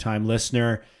 longtime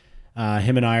listener.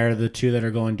 Him and I are the two that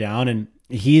are going down, and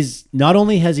he's not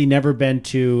only has he never been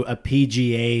to a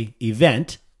PGA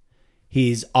event,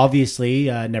 he's obviously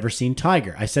never seen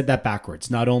Tiger. I said that backwards.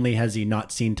 Not only has he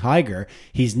not seen Tiger,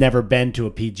 he's never been to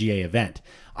a PGA event.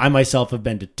 I myself have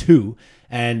been to 2,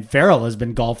 and Farrell has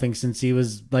been golfing since he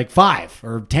was like 5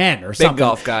 or 10 or something. Big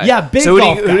golf guy. Yeah, big golf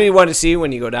guy. So who do you want to see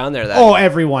when you go down there then? Oh,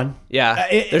 everyone. Yeah.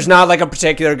 There's not like a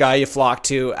particular guy you flock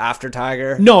to after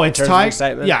Tiger? No, it's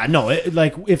Tiger. Yeah, no.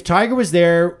 If Tiger was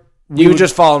there, you would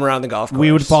just follow him around the golf course.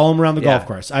 We would follow him around the golf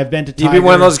course. I've been to Tiger. You'd be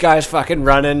one of those guys fucking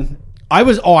running.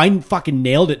 I fucking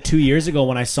nailed it 2 years ago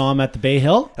when I saw him at the Bay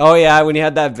Hill. Oh yeah, when you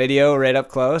had that video right up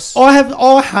close. I have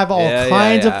all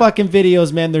kinds of fucking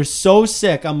videos, man. They're so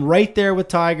sick. I'm right there with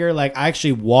Tiger. Like, I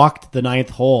actually walked the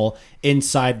 9th hole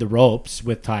inside the ropes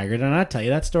with Tiger. Did I not tell you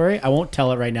that story? I won't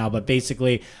tell it right now, but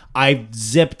basically I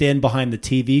zipped in behind the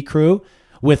TV crew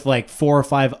with like 4 or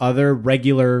 5 other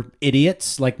regular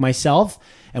idiots like myself,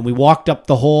 and we walked up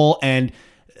the hole, and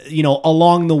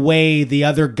along the way, the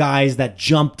other guys that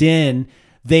jumped in,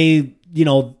 they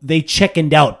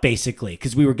chickened out basically,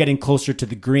 because we were getting closer to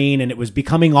the green and it was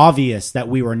becoming obvious that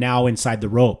we were now inside the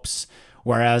ropes.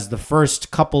 Whereas the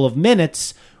first couple of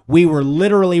minutes, we were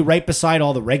literally right beside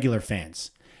all the regular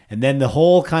fans. And then the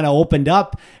hole kind of opened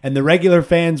up and the regular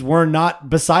fans were not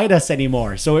beside us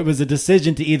anymore. So it was a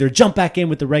decision to either jump back in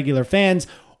with the regular fans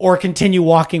or continue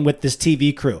walking with this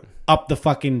TV crew up the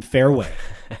fucking fairway.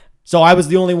 So I was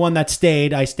the only one that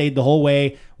stayed. I stayed the whole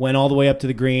way, went all the way up to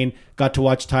the green, got to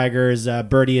watch Tiger's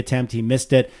birdie attempt. He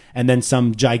missed it. And then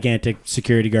some gigantic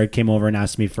security guard came over and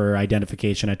asked me for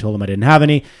identification. I told him I didn't have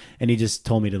any, and he just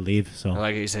told me to leave. So,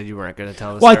 like you said, you weren't going to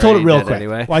tell us. Well, I told it real quick.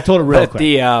 Anyway. That's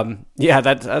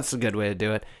a good way to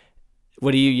do it.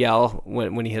 What do you yell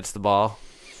when he hits the ball?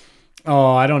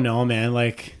 Oh, I don't know, man.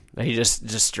 Like, are you just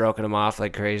stroking him off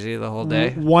like crazy the whole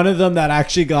day? One of them that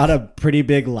actually got a pretty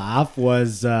big laugh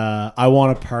was, I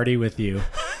want to party with you.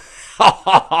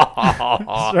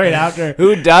 Straight after.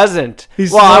 Who doesn't?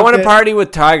 I want to party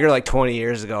with Tiger like 20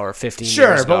 years ago or 15 years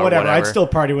ago. Sure, but whatever. I'd still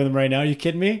party with him right now. Are you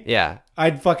kidding me? Yeah.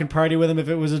 I'd fucking party with him if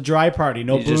it was a dry party.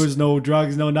 No You just- booze, no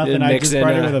drugs, no nothing. I'd mix just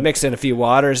party with in, him. mix in a few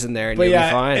waters in there and But you'll yeah,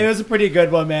 be fine. it was a pretty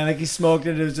good one, man. Like he smoked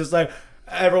it. It was just like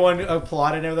everyone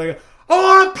applauded and everything. Like, I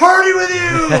want to party with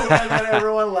you. And then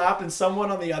everyone laughed, and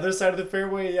someone on the other side of the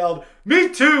fairway yelled, "Me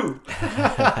too!"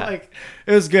 Like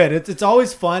it was good. It's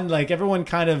always fun. Like everyone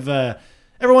kind of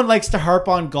everyone likes to harp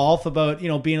on golf about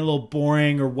being a little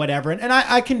boring or whatever, and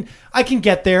I can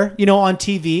get there on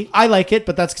TV. I like it,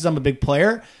 but that's because I'm a big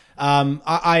player.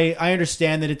 I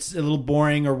understand that it's a little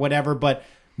boring or whatever, but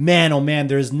man, oh man,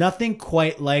 there's nothing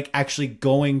quite like actually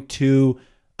going to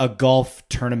a golf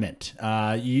tournament.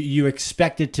 You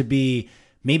expect it to be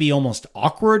maybe almost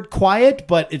awkward, quiet,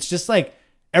 but it's just like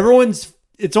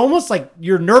it's almost like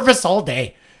you're nervous all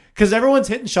day because everyone's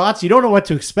hitting shots. You don't know what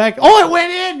to expect. Oh, it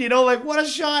went in, like what a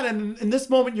shot. And in this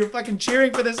moment, you're fucking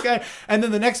cheering for this guy. And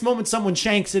then the next moment, someone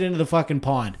shanks it into the fucking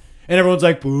pond. And everyone's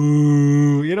like,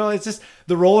 boo. It's just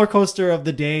the roller coaster of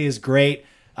the day is great.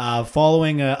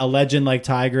 Following a legend like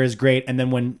Tiger is great. And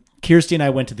then when Kirsty and I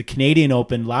went to the Canadian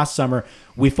Open last summer,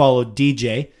 we followed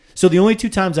DJ. So the only 2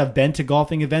 times I've been to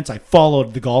golfing events, I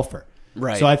followed the golfer.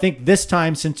 Right. So I think this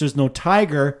time, since there's no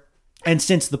Tiger, and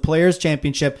since the Players'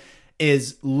 Championship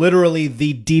is literally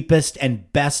the deepest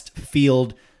and best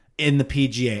field in the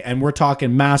PGA, and we're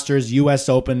talking Masters, US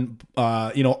Open,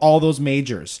 all those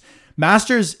majors.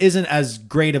 Masters isn't as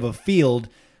great of a field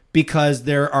because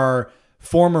there are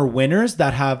former winners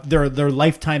that have they're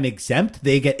lifetime exempt.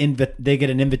 They get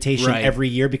an invitation Right. every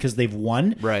year because they've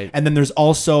won. Right. And then there's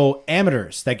also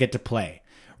amateurs that get to play.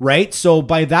 Right. So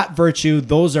by that virtue,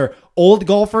 those are old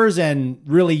golfers and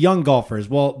really young golfers.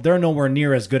 Well, they're nowhere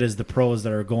near as good as the pros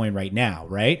that are going right now.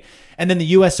 Right. And then the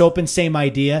US Open, same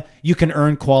idea. You can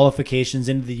earn qualifications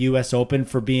into the US Open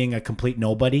for being a complete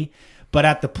nobody. But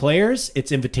at the Players,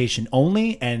 it's invitation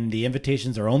only, and the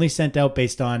invitations are only sent out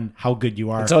based on how good you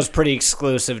are. So it's pretty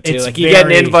exclusive too. It's Like you get an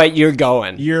very- invite, you're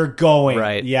going. You're going.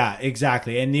 Right. Yeah,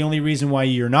 exactly. And the only reason why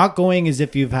you're not going is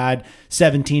if you've had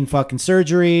 17 fucking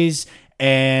surgeries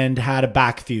and had a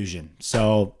back fusion.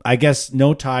 So I guess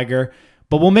no Tiger,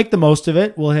 but we'll make the most of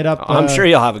it. We'll hit up. I'm sure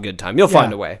you'll have a good time. You'll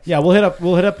find a way. Yeah,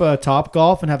 we'll hit up Top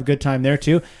Golf and have a good time there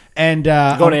too. And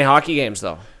Go to any hockey games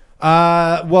though.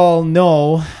 well,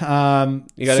 no.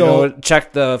 You got to go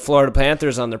check the Florida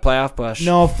Panthers on their playoff push.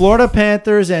 No, Florida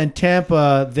Panthers and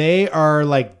Tampa, they are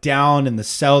like down in the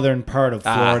southern part of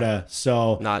Florida.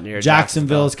 So not near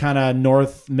Jacksonville is kind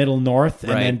of middle north,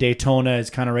 and Right. then Daytona is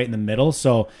kind of right in the middle.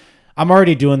 So I'm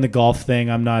already doing the golf thing.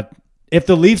 I'm not. If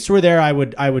the Leafs were there, I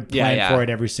would plan for it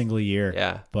every single year.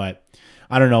 Yeah. But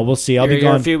I don't know. We'll see. I'll You're be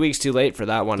gone a few weeks too late for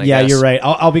that one. I yeah, guess. you're right.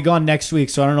 I'll be gone next week,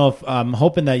 so I don't know if I'm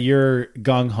hoping that you're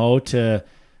gung ho to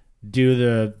do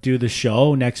the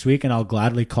show next week, and I'll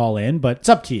gladly call in. But it's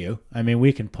up to you. I mean,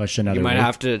 we can push another. You might week.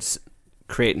 have to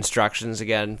create instructions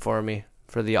again for me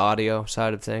for the audio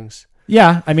side of things.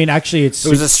 Yeah, I mean, actually, It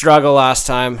was a struggle last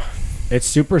time. it's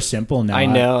super simple now. I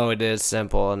know it is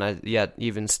simple, and yet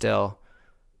even still,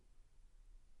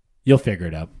 You'll figure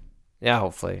it out. yeah,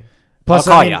 hopefully. Plus,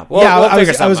 I'll call I mean, you. We'll I figure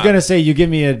was something out. gonna say you give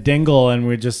me a dingle and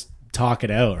we just talk it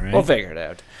out, right? We'll figure it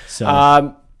out.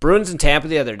 So Bruins in Tampa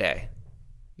the other day.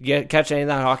 You catch any of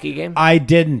that hockey game? I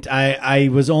didn't. I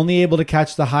was only able to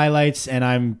catch the highlights, and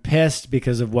I'm pissed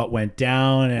because of what went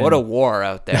down. And What a war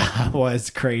out there. that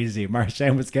was crazy.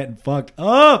 Marchand was getting fucked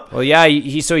up. Well, yeah,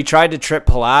 he tried to trip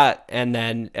Palat, and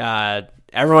then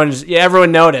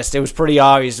everyone noticed. It was pretty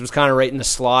obvious. It was kind of right in the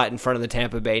slot in front of the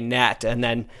Tampa Bay net, and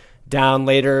then down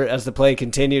later as the play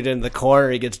continued in the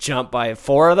corner, he gets jumped by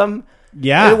 4 of them.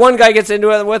 Yeah. And one guy gets into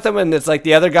it with him, and it's like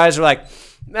the other guys are like,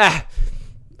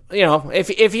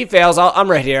 if he fails,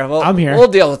 I'm right here. I'm here. We'll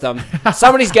deal with him.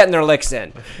 Somebody's getting their licks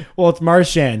in. Well, it's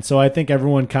Marchand, so I think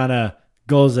everyone kind of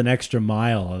goes an extra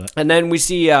mile. And then we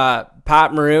see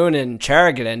Pat Maroon and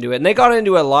Chara get into it. And they got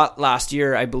into it a lot last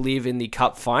year, I believe, in the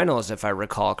Cup Finals, if I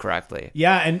recall correctly.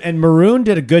 Yeah, and Maroon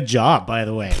did a good job, by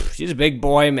the way. He's a big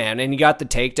boy, man. And he got the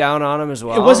takedown on him as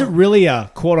well. It wasn't really a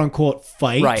quote-unquote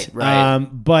fight. Right.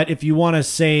 But if you want to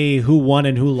say who won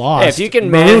and who lost, Hey, if you can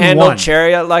Maroon manhandle won.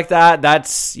 Chariot like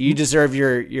that, you deserve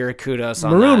your kudos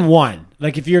on Maroon that. won.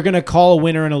 Like, if you're going to call a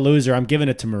winner and a loser, I'm giving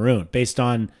it to Maroon based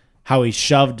on how he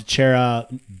shoved Chara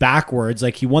backwards.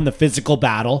 Like, he won the physical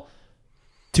battle.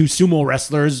 2 sumo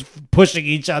wrestlers pushing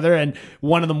each other, and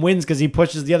one of them wins because he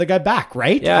pushes the other guy back,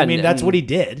 right? Yeah, I mean, that's what he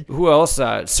did. Who else?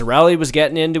 Cirelli was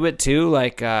getting into it too.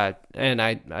 Like, and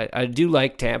I do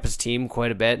like Tampa's team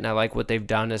quite a bit, and I like what they've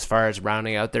done as far as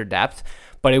rounding out their depth.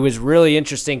 But it was really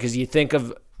interesting because you think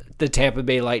of the Tampa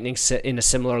Bay Lightning in a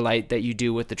similar light that you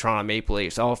do with the Toronto Maple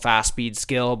Leafs, all fast, speed,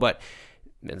 skill, but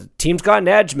the team's got an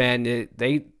edge, man.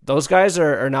 Those guys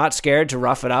are not scared to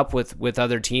rough it up with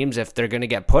other teams if they're going to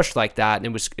get pushed like that. And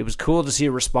it was cool to see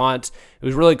a response. It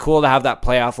was really cool to have that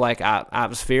playoff like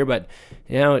atmosphere. But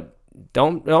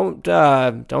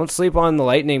don't sleep on the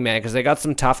Lightning, man, because they got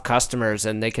some tough customers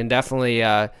and they can definitely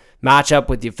match up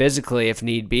with you physically if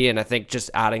need be. And I think just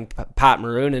adding Pat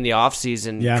Maroon in the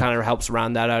offseason kind of helps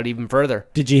round that out even further.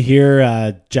 Did you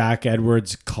hear Jack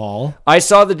Edwards' call? I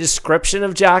saw the description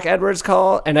of Jack Edwards'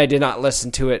 call, and I did not listen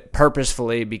to it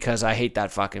purposefully because I hate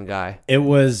that fucking guy. It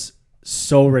was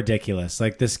so ridiculous.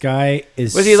 Like, this guy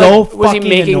is was he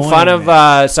making annoying, fun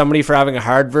of somebody for having a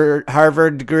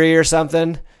Harvard degree or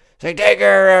something? Like, take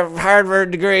your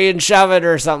Harvard degree and shove it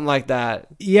or something like that.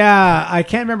 Yeah, I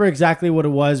can't remember exactly what it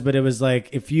was, but it was like,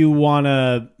 if you want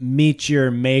to meet your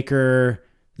maker,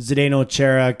 Zdeno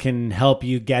Chara can help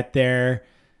you get there.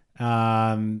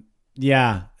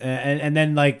 Yeah, and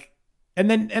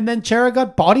then Chara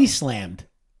got body slammed.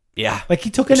 Yeah, like he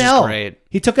took an L. Great.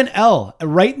 He took an L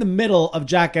right in the middle of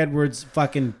Jack Edwards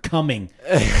fucking coming.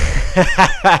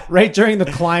 Right during the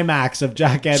climax of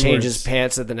Jack Edwards. Changes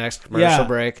pants at the next commercial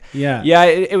break. Yeah.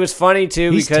 It was funny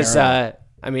too. He's because terrible.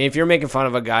 if you're making fun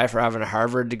of a guy for having a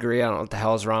Harvard degree, I don't know what the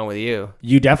hell is wrong with you.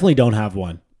 You definitely don't have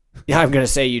one. Yeah, I'm gonna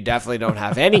say you definitely don't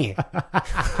have any.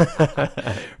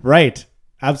 Right.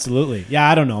 Absolutely. Yeah,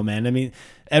 I don't know, man. I mean,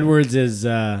 Edwards is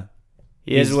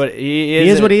He is what he is. He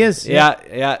is what he is.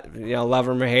 Yeah. Love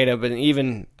him or hate him, but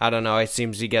even I don't know. It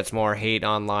seems he gets more hate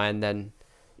online than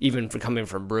even coming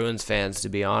from Bruins fans, to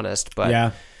be honest. But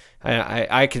yeah,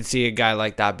 I could see a guy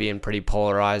like that being pretty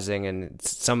polarizing, and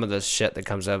some of the shit that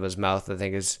comes out of his mouth, I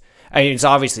think is. I mean, it's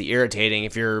obviously irritating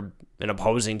if you're an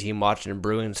opposing team watching a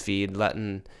Bruins feed,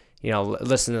 listen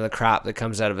to the crap that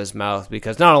comes out of his mouth,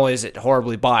 because not only is it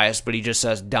horribly biased, but he just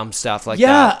says dumb stuff like that.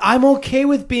 Yeah, I'm okay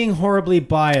with being horribly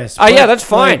biased. Yeah, that's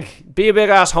fine. Be a big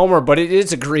ass homer, but it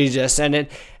is egregious, and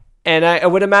I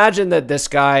would imagine that this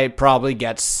guy probably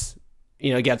gets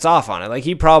off on it. Like,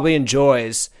 he probably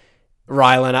enjoys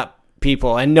riling up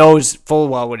people and knows full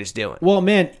well what he's doing. Well,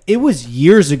 man, it was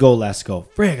years ago, Lesko.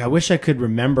 Frig, I wish I could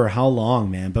remember how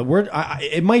long, man, but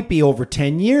it might be over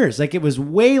 10 years. Like, it was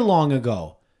way long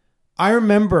ago. I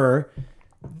remember,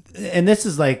 and this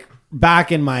is like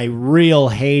back in my real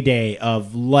heyday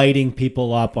of lighting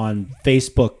people up on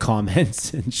Facebook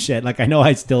comments and shit. Like, I know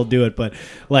I still do it, but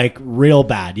like real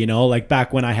bad, like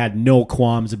back when I had no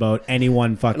qualms about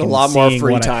anyone fucking a lot more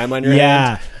free time on your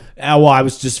hands. Well, I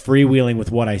was just freewheeling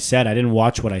with what I said. I didn't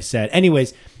watch what I said.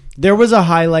 Anyways, there was a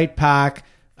highlight pack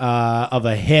of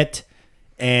a hit,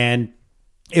 and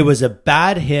it was a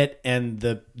bad hit, and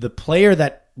the player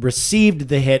that received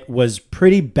the hit was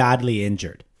pretty badly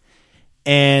injured.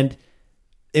 And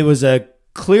it was a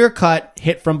clear-cut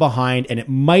hit from behind, and it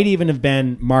might even have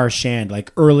been Marchand,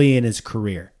 like early in his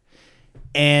career.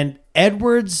 And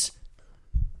Edwards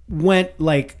went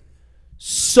like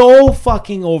so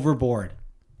fucking overboard.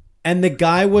 And the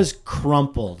guy was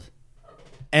crumpled.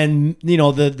 And,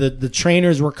 the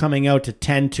trainers were coming out to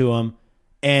tend to him.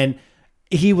 And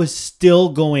he was still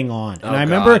going on. And I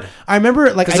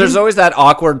remember like, because there's always that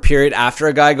awkward period after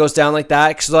a guy goes down like that.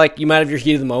 Because like, you might have your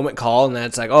heat of the moment call, and then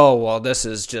it's like, oh, well, this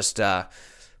is just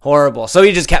horrible. So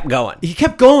he just kept going. He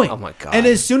kept going. Oh my God. And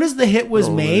as soon as the hit was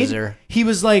made, loser. he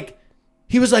was like,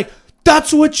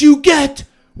 that's what you get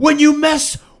when you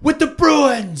mess with the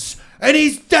Bruins. And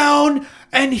he's down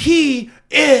and he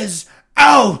is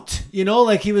out.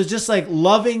 Like, he was just like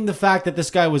loving the fact that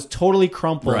this guy was totally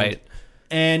crumpled. Right.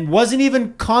 And wasn't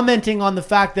even commenting on the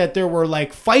fact that there were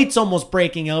like fights almost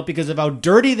breaking out because of how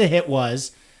dirty the hit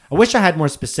was. I wish I had more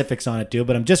specifics on it, dude,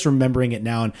 but I'm just remembering it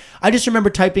now. And I just remember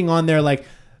typing on there like,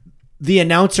 the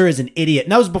announcer is an idiot.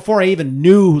 And that was before I even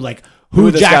knew like who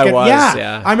this Jack guy was.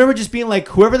 Yeah. I remember just being like,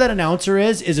 whoever that announcer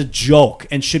is a joke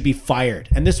and should be fired.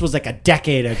 And this was like a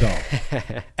decade ago.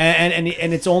 and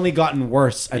it's only gotten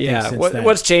worse, I think, since then.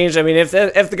 What's changed? I mean, if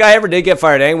the guy ever did get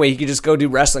fired anyway, he could just go do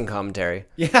wrestling commentary.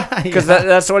 Yeah. Because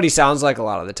that's what he sounds like a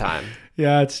lot of the time.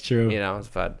 Yeah, it's true.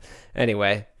 But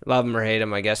anyway, love him or hate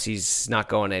him, I guess he's not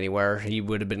going anywhere. He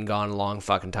would have been gone a long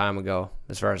fucking time ago,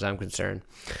 as far as I'm concerned.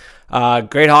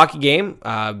 Great hockey game.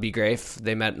 Be great if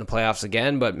they met in the playoffs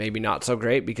again, but maybe not so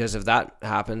great, because if that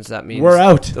happens, that means we're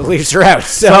out. The Leafs are out.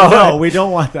 So no, we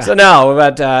don't want that. So no,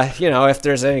 but if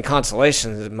there's any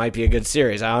consolation, it might be a good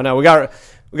series. I don't know. We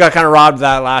got kind of robbed of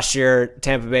that last year.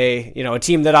 Tampa Bay, a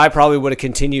team that I probably would have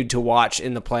continued to watch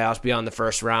in the playoffs beyond the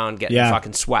first round, getting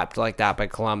fucking swept like that by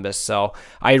Columbus. So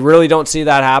I really don't see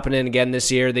that happening again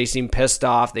this year. They seem pissed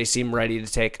off. They seem ready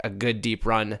to take a good deep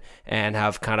run and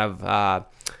have kind of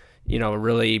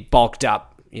really bulked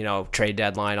up trade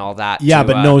deadline, all that. Yeah,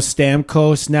 but no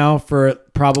Stamkos now for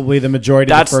probably the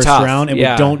majority of the first round, and we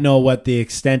don't know what the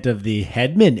extent of the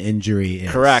Hedman injury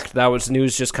is. Correct. That was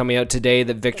news just coming out today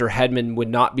that Victor Hedman would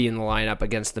not be in the lineup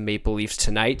against the Maple Leafs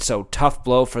tonight, so tough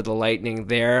blow for the Lightning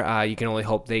there. You can only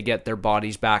hope they get their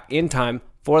bodies back in time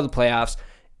for the playoffs,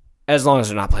 as long as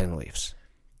they're not playing the Leafs.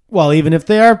 Well, even if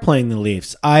they are playing the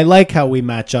Leafs, I like how we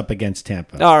match up against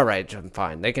Tampa. All right,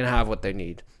 fine. They can have what they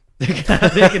need. They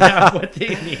can have what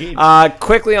they need.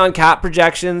 Quickly on cap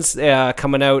projections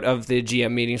coming out of the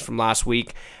GM meetings from last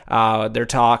week.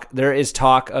 There is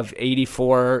talk of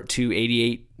 84 to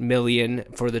 88 million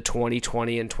for the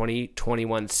 2020 and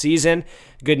 2021 season.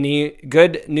 Good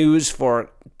news for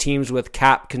teams with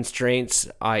cap constraints,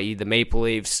 i.e. the Maple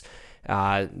Leafs,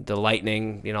 the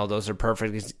Lightning. Those are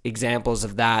perfect examples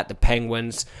of that. The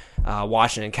Penguins,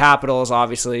 Washington Capitals,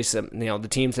 obviously, the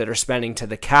teams that are spending to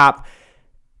the cap.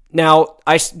 Now,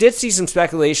 I did see some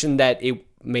speculation that it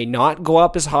may not go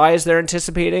up as high as they're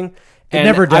anticipating. And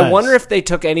it never does. I wonder if they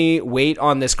took any weight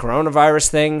on this coronavirus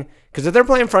thing. Because if they're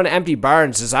playing in front of empty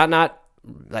barns, does that not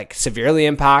severely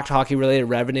impact hockey-related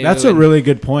revenue? That's a really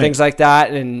good point. Things like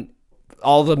that, and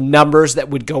all the numbers that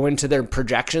would go into their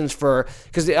projections for...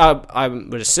 Because I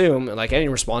would assume, like any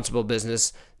responsible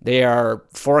business, they are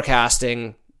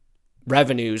forecasting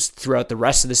revenues throughout the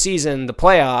rest of the season, the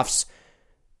playoffs,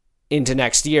 into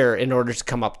next year in order to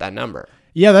come up that number.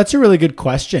 Yeah, that's a really good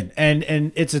question.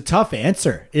 And it's a tough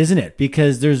answer, isn't it?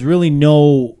 Because there's really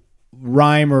no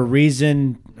rhyme or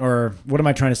reason, or what am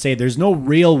I trying to say? There's no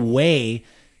real way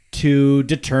to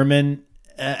determine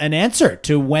an answer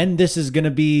to when this is going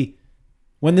to be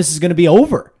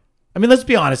over. I mean, let's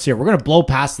be honest here. We're going to blow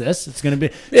past this. It's going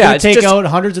to take out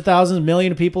hundreds of thousands,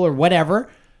 million of people or whatever,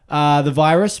 the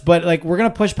virus, but we're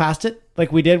going to push past it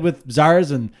like we did with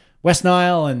SARS and West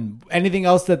Nile and anything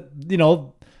else that,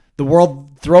 the world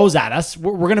throws at us.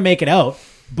 We're going to make it out.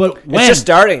 But when? It's just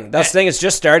starting. That's the thing. It's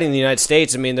just starting in the United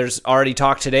States. I mean, there's already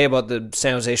talk today about the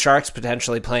San Jose Sharks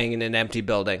potentially playing in an empty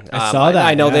building. I saw that.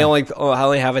 I know they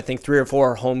only have, I think, 3 or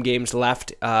 4 home games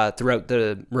left throughout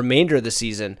the remainder of the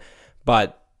season.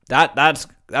 But that's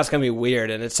going to be weird.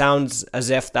 And it sounds as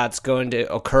if that's going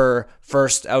to occur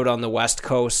first out on the West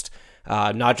Coast.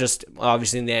 Not just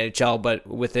obviously in the NHL, but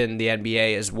within the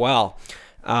NBA as well.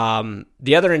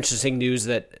 The other interesting news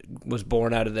that was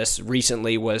born out of this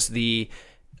recently was the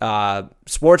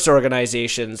sports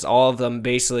organizations, all of them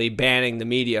basically banning the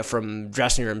media from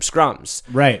dressing room scrums.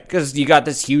 Right. Because you got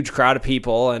this huge crowd of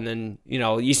people, and then,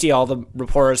 you see all the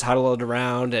reporters huddled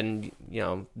around, and,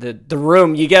 the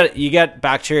room, you get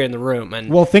bacteria in the room. And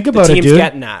well, think about the team's it, dude.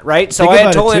 getting that, right? So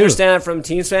I totally understand that from a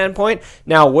team standpoint.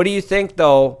 Now, what do you think,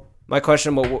 though? My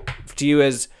question to you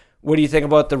is, what do you think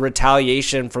about the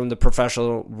retaliation from the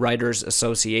Professional Writers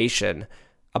Association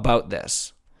about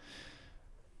this?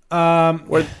 And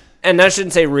I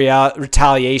shouldn't say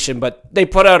retaliation, but they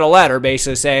put out a letter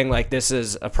basically saying this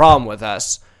is a problem with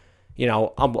us,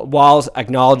 while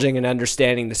acknowledging and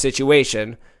understanding the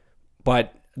situation.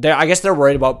 But I guess they're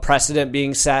worried about precedent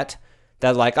being set,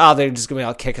 that they're just going to be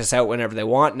able to kick us out whenever they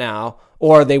want now,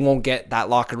 or they won't get that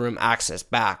locker room access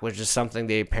back, which is something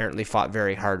they apparently fought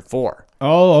very hard for.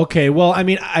 Oh, okay. Well, I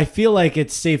mean, I feel like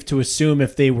it's safe to assume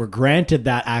if they were granted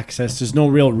that access, there's no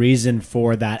real reason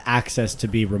for that access to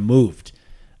be removed.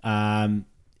 In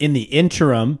the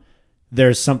interim,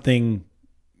 there's something,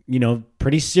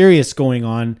 pretty serious going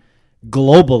on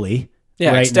globally.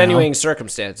 Yeah, right extenuating now.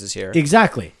 Circumstances here.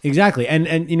 Exactly.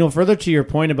 And further to your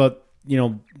point about,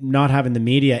 not having the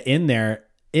media in there,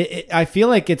 I feel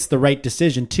like it's the right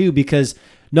decision too, because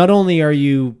not only are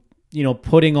you,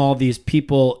 putting all these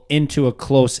people into a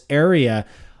close area,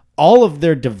 all of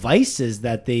their devices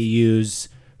that they use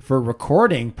for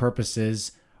recording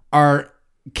purposes are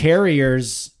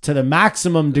carriers to the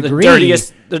maximum degree.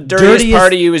 The dirtiest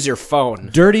part of you is your phone.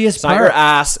 Dirtiest part. It's not your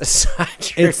ass.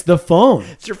 It's the phone.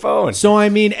 It's your phone. So I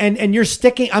mean, and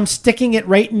I'm sticking it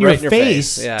right in your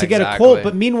face yeah, to get a quote.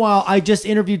 But meanwhile, I just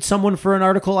interviewed someone for an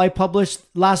article I published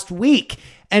last week,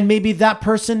 and maybe that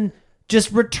person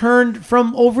just returned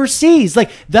from overseas.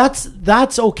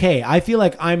 That's okay. I feel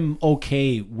like I'm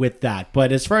okay with that.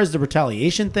 But as far as the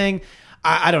retaliation thing,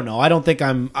 I don't know. I don't think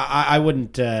I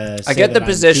wouldn't say I get the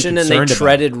position, and they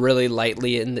treaded it. really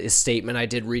lightly in the statement. I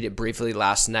did read it briefly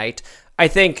last night. I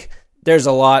think there's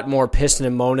a lot more pissing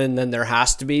and moaning than there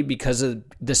has to be because of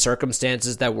the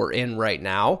circumstances that we're in right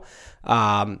now.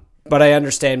 But I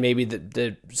understand maybe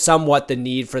the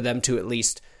need for them to at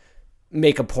least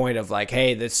make a point of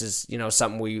hey, this is,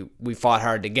 something we fought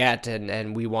hard to get,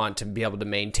 and we want to be able to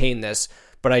maintain this.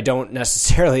 But I don't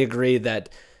necessarily agree that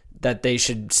they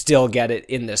should still get it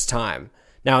in this time.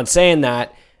 Now, in saying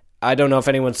that, I don't know if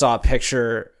anyone saw a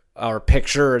picture or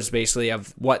pictures basically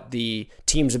of what the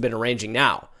teams have been arranging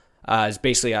now. Is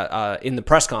basically in the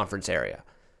press conference area.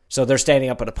 So they're standing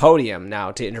up at a podium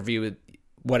now to interview with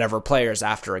whatever players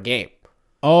after a game.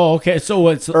 Oh, okay. So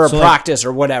it's or a practice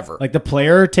or whatever. Like the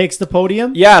player takes the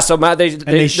podium? Yeah, so there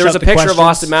was a picture of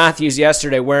Austin questions? Matthews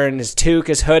yesterday wearing his toque,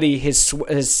 his hoodie, his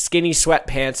skinny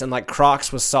sweatpants, and like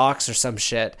Crocs with socks or some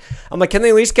shit. I'm like, can they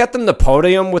at least get them the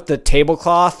podium with the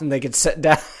tablecloth and they could sit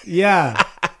down? Yeah.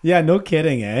 Yeah, no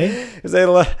kidding, eh? Because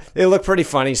they look pretty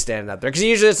funny standing up there. Because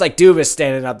usually it's like Dubas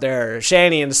standing up there, or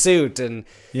Shanny in a suit, and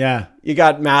yeah, you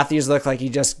got Matthews look like he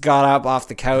just got up off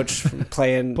the couch from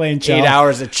playing 8 Chell.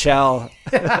 hours of Chell.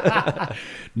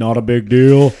 Not a big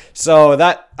deal. So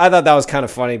I thought that was kind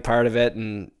of funny part of it,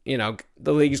 and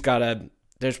the league's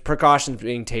there's precautions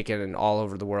being taken all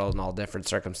over the world in all different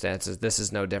circumstances. This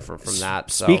is no different from that.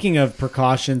 So. Speaking of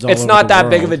precautions, it's not that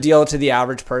big of a deal to the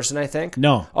average person, I think.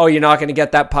 No. Oh, you're not going to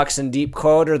get that pucks in deep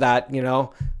quote or that,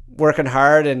 working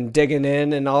hard and digging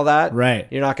in and all that. Right.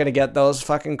 You're not going to get those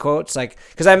fucking quotes.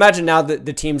 Because I imagine now that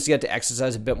the teams get to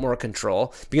exercise a bit more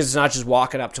control because it's not just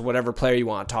walking up to whatever player you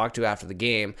want to talk to after the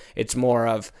game. It's more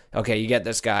of, okay, you get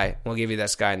this guy, we'll give you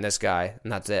this guy, and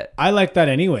that's it. I like that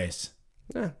anyways.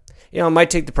 Yeah. It might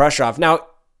take the pressure off. Now,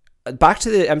 back to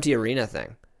the empty arena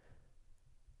thing.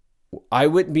 I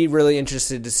would be really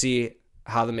interested to see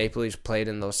how the Maple Leafs played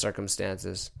in those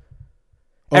circumstances.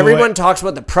 Everyone talks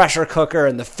about the pressure cooker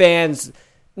and the fans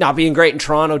not being great in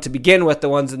Toronto to begin with, the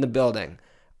ones in the building.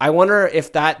 I wonder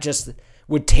if that just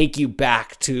would take you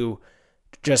back to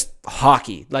just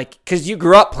hockey. Because you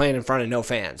grew up playing in front of no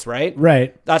fans, right?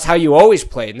 Right. That's how you always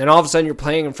played. And then all of a sudden you're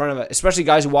playing in front of especially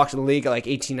guys who walked in the league at like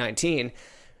 18, 19.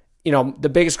 The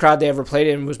biggest crowd they ever played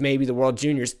in was maybe the World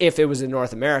Juniors if it was in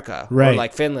North America, right, or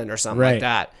like Finland or something like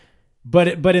that.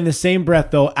 But in the same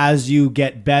breath, though, as you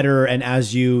get better and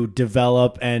as you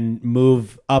develop and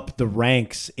move up the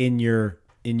ranks in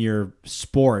your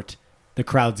sport, the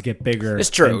crowds get bigger. It's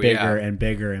true, and bigger and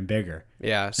bigger and bigger.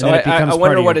 Yeah, so I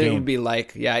wonder what it would be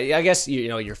like. Yeah, I guess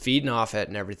you're feeding off it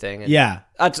and everything. And yeah,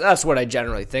 that's what I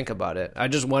generally think about it. I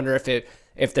just wonder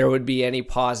if there would be any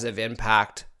positive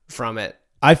impact from it.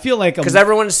 I feel like because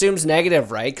everyone assumes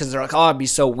negative, right? Because they're like, oh, it'd be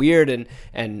so weird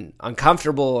and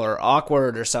uncomfortable or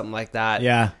awkward or something like that.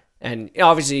 Yeah, and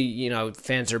obviously,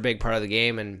 fans are a big part of the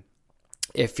game, and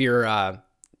if you're,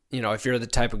 if you're the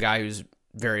type of guy who's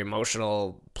very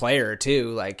emotional player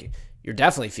too, like you're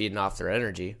definitely feeding off their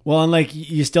energy. Well, and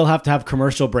you still have to have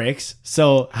commercial breaks.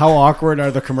 So how awkward are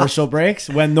the commercial breaks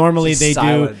when normally they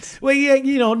silence. do? Well, yeah,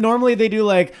 normally they do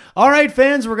like, all right,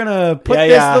 fans, we're gonna put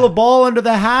this little ball under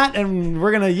the hat and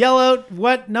we're gonna yell out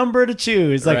what number to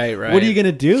choose. Like, right. What are you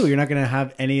gonna do? You're not gonna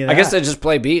have any of that. I guess they just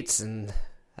play beats and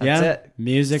that's it.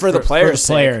 Music for the players.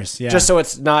 Yeah, just so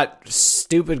it's not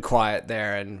stupid quiet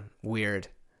there and weird.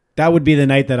 That would be the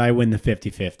night that I win the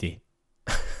 50-50.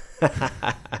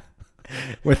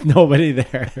 With nobody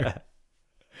there.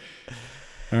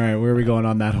 All right, where are we going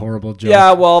on that horrible joke?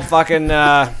 Yeah, well, fucking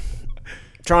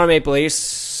Toronto Maple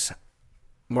Leafs,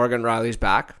 Morgan Riley's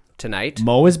back tonight.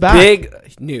 Mo is back. Big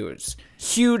news.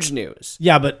 Huge news.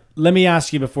 Yeah, but let me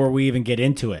ask you before we even get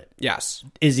into it. Yes.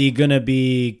 Is he going to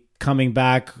be coming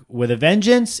back with a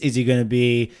vengeance? Is he going to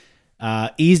be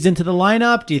eased into the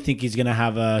lineup? Do you think he's going to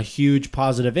have a huge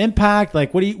positive impact?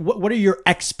 Like, what are your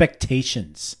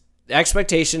expectations?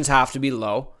 Expectations have to be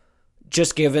low,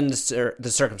 just given the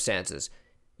circumstances.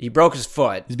 He broke his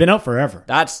foot. He's been out forever.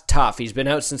 That's tough. He's been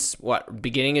out since,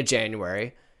 beginning of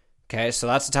January. Okay, so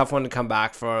that's a tough one to come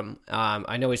back from.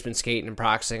 I know he's been skating and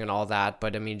practicing and all that,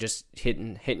 but I mean, just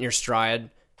hitting your stride.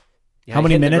 How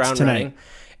many minutes tonight? Running.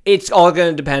 It's all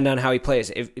going to depend on how he plays.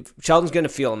 If Sheldon's going to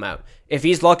feel him out. If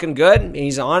he's looking good and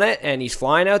he's on it and he's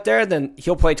flying out there, then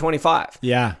he'll play 25.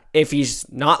 Yeah. If he's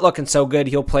not looking so good,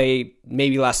 he'll play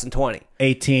maybe less than 20.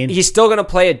 18. He's still going to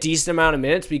play a decent amount of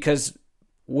minutes because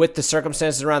with the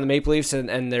circumstances around the Maple Leafs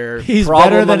and their he's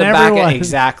problem on the back everyone. end.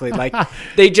 Exactly. Like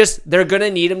they're going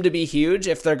to need him to be huge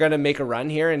if they're going to make a run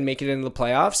here and make it into the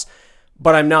playoffs.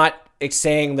 But I'm not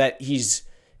saying that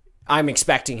I'm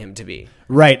expecting him to be.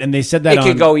 Right, and they said that it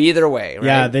could go either way, right?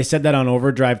 Yeah, they said that on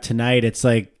Overdrive tonight. It's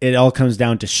like it all comes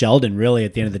down to Sheldon, really,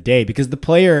 at the end of the day, because the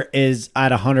player is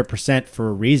at 100% for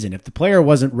a reason. If the player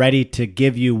wasn't ready to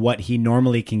give you what he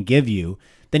normally can give you,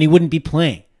 then he wouldn't be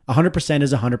playing. 100%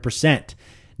 is 100%.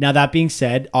 Now, that being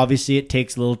said, obviously it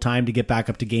takes a little time to get back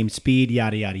up to game speed,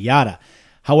 yada, yada, yada.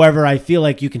 However, I feel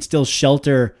like you can still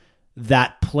shelter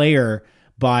that player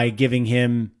by giving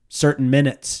him certain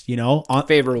minutes, on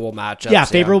Favorable matchups. Yeah,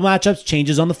 favorable matchups,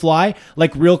 changes on the fly,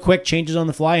 like real quick changes on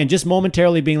the fly, and just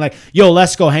momentarily being like, yo,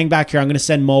 let's go, hang back here. I'm going to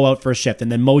send Mo out for a shift.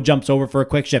 And then Mo jumps over for a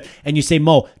quick shift. And you say,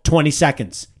 Mo, 20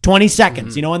 seconds,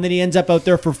 and then he ends up out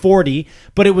there for 40,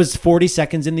 but it was 40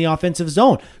 seconds in the offensive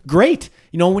zone. Great.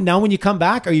 Now when you come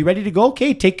back, are you ready to go?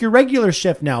 Okay, take your regular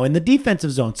shift now in the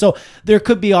defensive zone. So there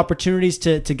could be opportunities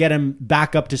to get him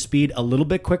back up to speed a little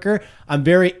bit quicker. I'm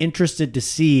very interested to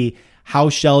see how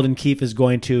Sheldon Keefe is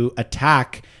going to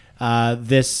attack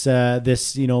this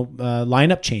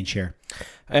lineup change here.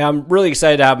 I'm really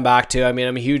excited to have him back too. I mean,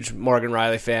 I'm a huge Morgan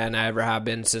Riley fan. I ever have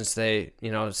been since they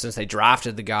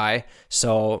drafted the guy.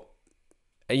 So,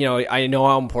 I know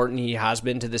how important he has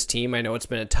been to this team. I know it's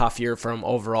been a tough year for him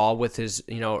overall with his,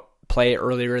 play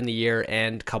earlier in the year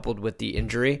and coupled with the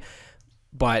injury.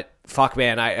 But fuck,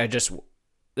 man, I just,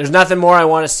 there's nothing more I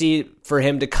want to see for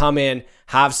him to come in,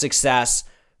 have success,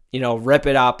 rip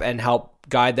it up and help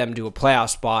guide them to a playoff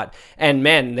spot. And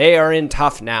man, they are in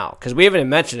tough now because we haven't even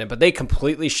mentioned it, but they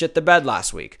completely shit the bed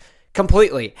last week.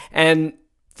 Completely. And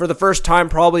for the first time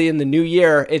probably in the new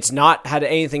year, it's not had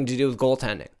anything to do with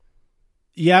goaltending.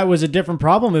 Yeah, it was a different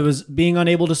problem. It was being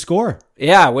unable to score.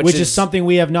 Yeah, which is something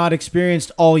we have not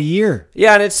experienced all year.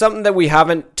 Yeah, and it's something that we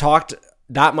haven't talked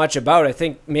that much about. I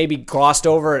think maybe glossed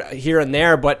over here and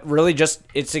there, but really just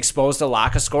it's exposed a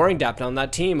lack of scoring depth on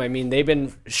that team. I mean, they've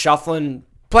been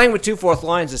playing with 2 fourth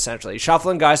lines essentially,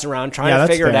 shuffling guys around, trying to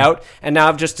figure it out, and now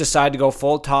I've just decided to go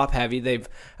full top heavy. They've,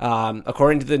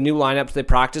 according to the new lineups they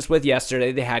practiced with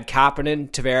yesterday, they had Kapanen,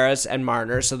 Tavares, and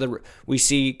Marner. So we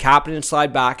see Kapanen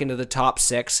slide back into the top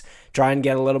 6, try and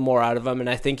get a little more out of him, and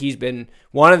I think he's been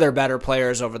one of their better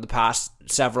players over the past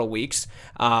several weeks.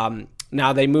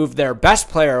 Now they moved their best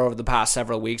player over the past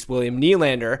several weeks, William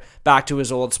Nylander, back to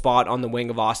his old spot on the wing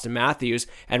of Austin Matthews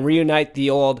and reunite the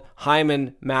old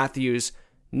Hyman-Matthews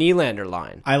Nylander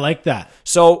line. I like that.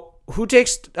 So who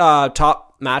takes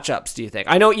top matchups, do you think?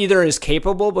 I know either is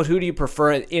capable, but who do you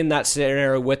prefer in that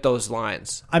scenario with those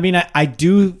lines? I mean, I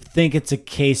do think it's a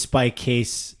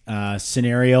case-by-case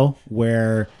scenario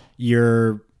where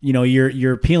you're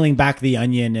peeling back the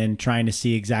onion and trying to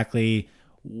see exactly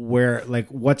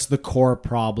what's the core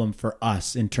problem for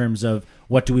us in terms of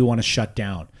what do we want to shut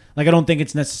down. I don't think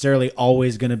it's necessarily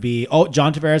always going to be,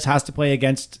 John Tavares has to play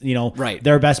against,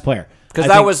 their best player. Because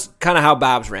that was kind of how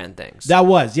Babs ran things. That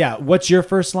was, yeah. What's your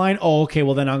first line? Oh, okay,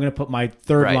 well then I'm going to put my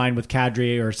third line with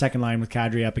Kadri or second line with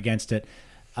Kadri up against it.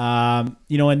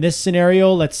 In this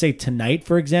scenario, let's say tonight,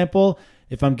 for example,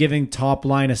 if I'm giving top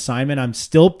line assignment, I'm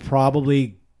still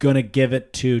probably going to give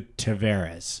it to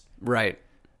Tavares. Right.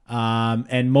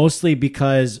 And mostly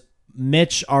because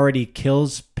Mitch already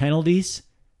kills penalties,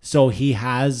 so he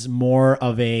has more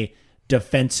of a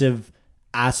defensive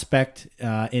aspect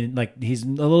he's a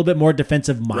little bit more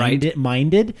defensive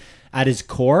minded at his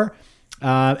core,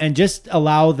 and just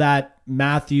allow that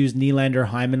Matthews, Nylander,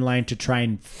 Hyman line to try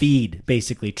and feed,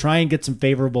 basically try and get some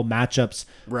favorable matchups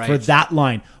for that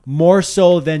line, more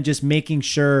so than just making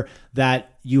sure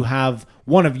that you have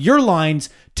one of your lines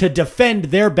to defend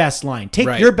their best line.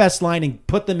 Take your best line and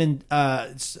put them in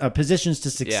positions to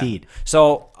succeed. Yeah.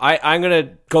 So I'm going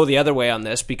to go the other way on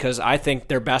this because I think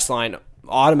their best line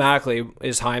automatically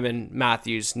is Hyman,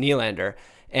 Matthews, Nylander,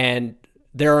 and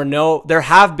there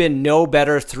have been no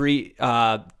better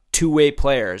two-way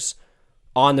players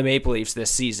on the Maple Leafs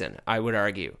this season, I would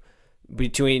argue.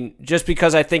 Just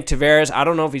because I think Tavares, I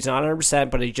don't know if he's not 100%,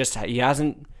 but he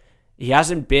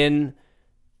hasn't been,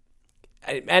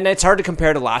 and it's hard to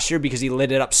compare to last year because he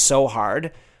lit it up so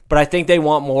hard, but I think they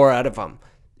want more out of him.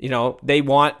 They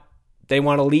want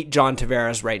elite John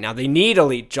Tavares right now. They need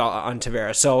elite John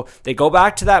Tavares. So they go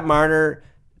back to that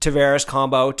Marner-Tavares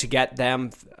combo to get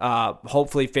them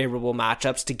hopefully favorable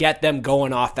matchups, to get them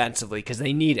going offensively because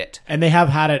they need it. And they have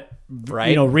had it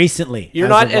recently. You're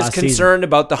not as concerned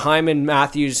about the Hyman,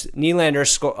 Matthews,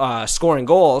 Nylander scoring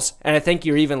goals, and I think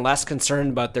you're even less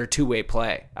concerned about their two-way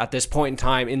play at this point in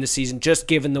time in the season, just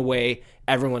given the way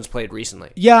everyone's played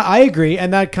recently. Yeah, I agree,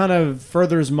 and that kind of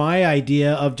furthers my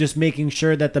idea of just making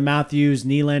sure that the Matthews,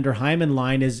 Nylander, Hyman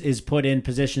line is put in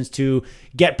positions to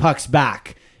get pucks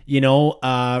back.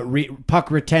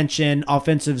 Puck retention,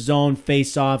 offensive zone,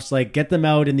 face-offs, get them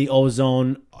out in the O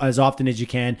zone as often as you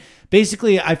can.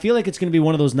 Basically, I feel like it's going to be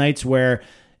one of those nights where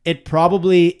it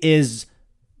probably is,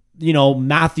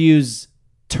 Matthews'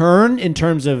 turn in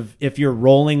terms of if you're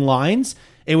rolling lines,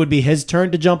 it would be his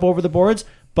turn to jump over the boards.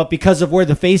 But because of where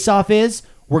the face-off is,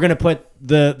 we're going to put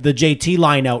the JT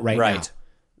line out right now.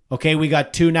 Okay, we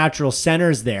got two natural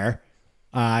centers there.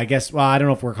 I guess, I don't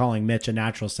know if we're calling Mitch a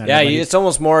natural center. Yeah, it's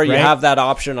almost more you have that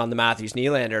option on the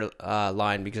Matthews-Nylander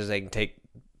line because they can take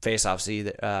faceoffs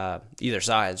either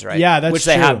sides, right? Yeah, that's which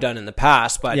they true. have done in the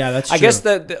past. But yeah, that's I true. guess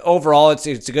the overall, it's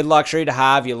a good luxury to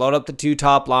have. You load up the 2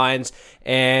 top lines,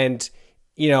 and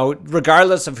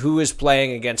regardless of who is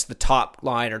playing against the top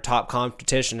line or top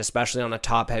competition, especially on a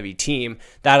top-heavy team,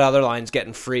 that other line's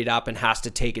getting freed up and has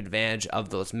to take advantage of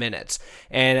those minutes.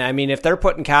 And I mean, if they're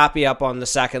putting Cappy up on the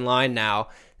second line now,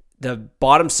 the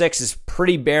bottom 6 is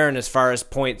pretty barren as far as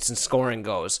points and scoring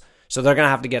goes. So they're going to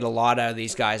have to get a lot out of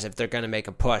these guys if they're going to make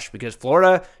a push, because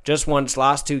Florida just won its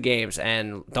last 2 games,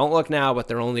 and don't look now, but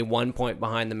they're only 1 point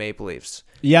behind the Maple Leafs.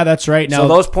 Yeah, that's right. Now, so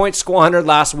those points squandered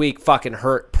last week fucking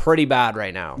hurt pretty bad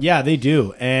right now. Yeah, they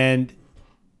do. And,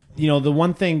 the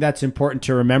one thing that's important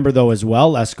to remember, though, as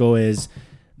well, Lesko, is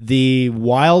the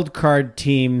wild card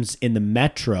teams in the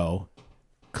Metro,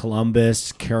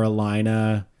 Columbus,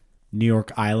 Carolina, New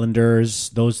York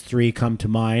Islanders, those 3 come to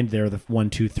mind. They're the 1,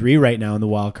 2, 3 right now in the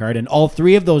wild card. And all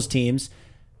 3 of those teams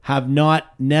have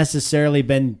not necessarily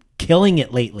been killing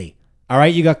it lately. All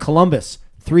right, you got Columbus,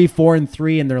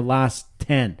 3-4-3 in their last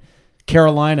 10.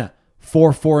 Carolina,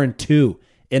 4-4-2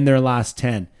 in their last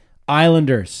 10.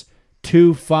 Islanders,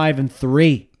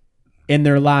 2-5-3 in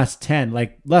their last 10.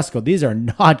 Like, let's go. These are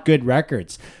not good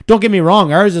records. Don't get me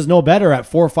wrong. Ours is no better at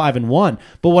 4-5-1.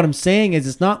 But what I'm saying is,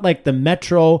 it's not like the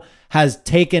Metro has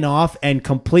taken off and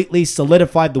completely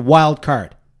solidified the wild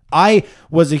card. I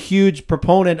was a huge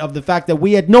proponent of the fact that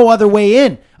we had no other way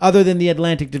in other than the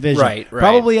Atlantic Division. Right.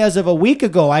 Probably as of a week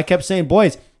ago, I kept saying,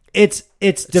 boys, it's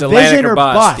division Atlantic or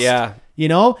bust. Yeah.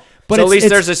 But so at least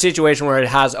there's a situation where it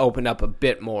has opened up a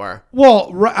bit more.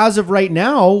 Well, as of right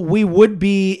now, we would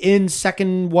be in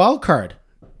second wild card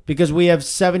because we have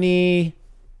 70...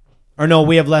 Or no,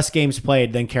 we have less games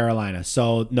played than Carolina.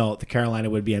 So, no, the Carolina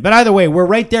would be in. But either way, we're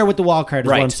right there with the wild card is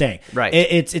what I'm saying. Right.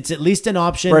 It's at least an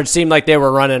option. Where it seemed like they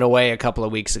were running away a couple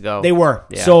of weeks ago. They were.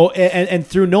 Yeah. So, and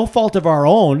through no fault of our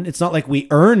own, it's not like we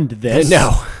earned this.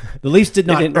 No. The Leafs did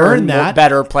not earn that.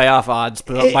 Better playoff odds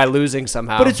by losing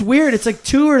somehow. But it's weird. It's like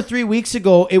 2 or 3 weeks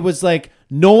ago, it was like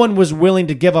no one was willing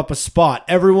to give up a spot.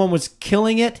 Everyone was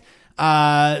killing it.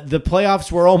 The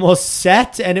playoffs were almost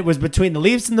set, and it was between the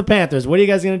Leafs and the Panthers. What are you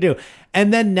guys going to do?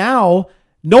 And then now,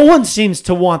 no one seems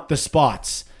to want the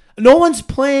spots. No one's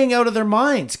playing out of their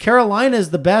minds. Carolina is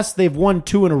the best. They've won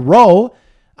 2 in a row,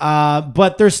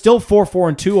 but they're still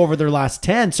 4-4-2 over their last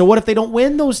 10. So what if they don't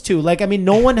win those 2?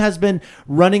 No one has been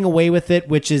running away with it,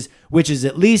 which is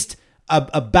at least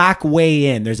a back way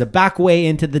in. There's a back way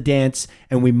into the dance,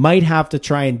 and we might have to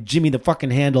try and jimmy the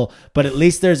fucking handle, but at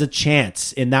least there's a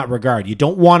chance in that regard. You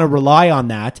don't want to rely on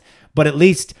that, but at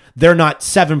least they're not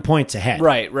 7 points ahead.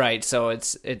 Right. So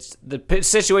it's the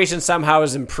situation somehow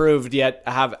has improved yet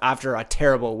after a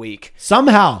terrible week.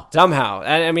 Somehow.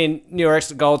 And I mean, New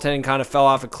York's goaltending kind of fell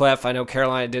off a cliff. I know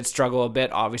Carolina did struggle a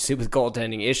bit, obviously, with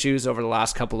goaltending issues over the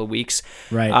last couple of weeks.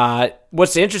 Right.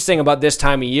 What's interesting about this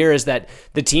time of year is that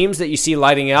the teams that you see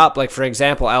lighting up, like for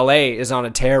example, LA is on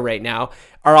a tear right now,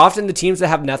 are often the teams that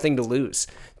have nothing to lose,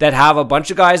 that have a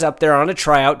bunch of guys up there on a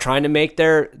tryout trying to make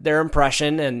their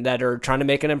impression and that are trying to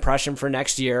make an impression for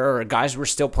next year, or guys who are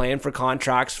still playing for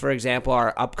contracts, for example,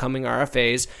 our upcoming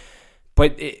RFAs.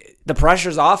 But the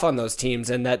pressure's off on those teams,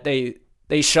 and that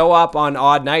they show up on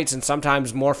odd nights and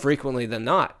sometimes more frequently than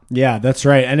not. Yeah, that's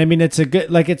right. And I mean, it's a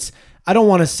good, I don't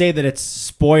want to say that it's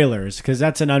spoilers, because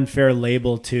that's an unfair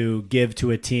label to give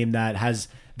to a team that has...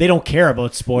 They don't care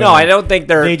about spoilers. No, I don't think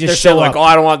they're still like, up.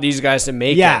 I don't want these guys to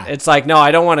make it. It's like, no,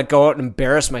 I don't want to go out and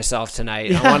embarrass myself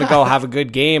tonight. I want to go have a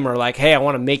good game, or like, hey, I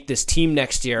want to make this team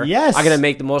next year. Yes. I'm going to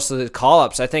make the most of the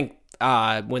call-ups. I think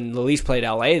when the Leafs played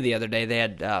LA the other day, they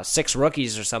had 6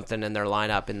 rookies or something in their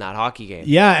lineup in that hockey game.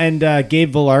 Yeah, and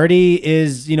Gabe Vilardi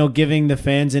is, giving the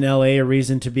fans in LA a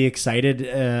reason to be excited,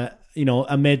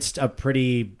 amidst a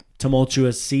pretty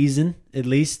tumultuous season. At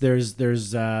least there's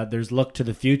look to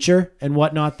the future and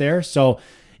whatnot there. So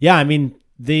yeah, I mean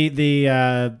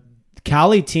the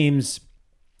Cali teams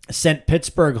sent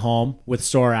Pittsburgh home with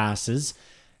sore asses,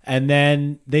 and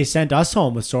then they sent us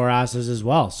home with sore asses as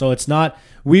well. So it's not,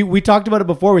 we talked about it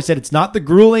before. We said it's not the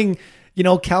grueling,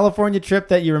 California trip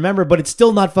that you remember, but it's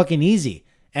still not fucking easy.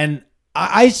 And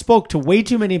I spoke to way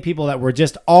too many people that were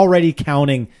just already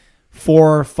counting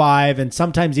 4, 5, and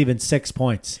sometimes even 6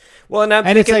 points. Well,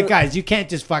 and it's like, guys, you can't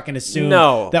just fucking assume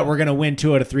that we're going to win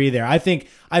 2 out of 3 there. I think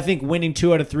winning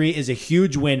 2 out of 3 is a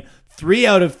huge win. 3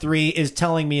 out of 3 is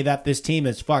telling me that this team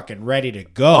is fucking ready to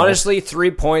go. Honestly,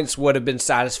 3 points would have been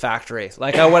satisfactory.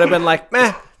 Like, I would have been like,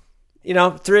 3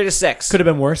 to 6. Could have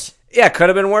been worse. Yeah, could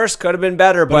have been worse, could have been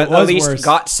better, but it was at least worse.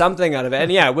 got something out of it.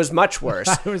 And yeah, it was much worse.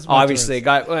 It was much Obviously,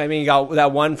 worse. got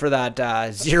that one for that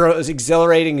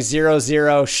exhilarating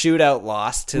 0-0 shootout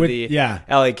loss to the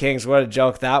LA Kings. What a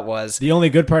joke that was. The only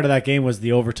good part of that game was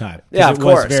the overtime. Yeah, of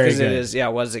course, because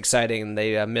it was exciting. And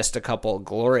they missed a couple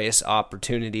glorious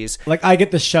opportunities. Like, I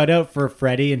get the shutout for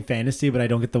Freddie in fantasy, but I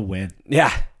don't get the win.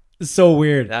 Yeah, It's so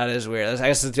weird. that is weird. I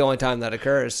guess it's the only time that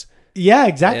occurs. Yeah,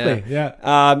 exactly.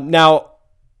 Yeah. Now,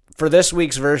 for this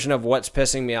week's version of what's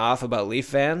pissing me off about Leaf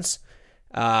fans,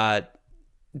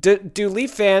 do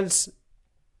Leaf fans?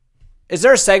 Is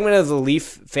there a segment of the Leaf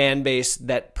fan base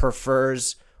that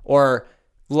prefers or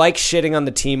likes shitting on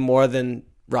the team more than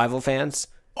rival fans?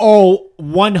 Oh,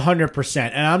 100%.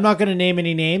 And I'm not going to name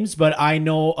any names, but I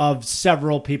know of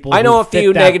several people. I know who a few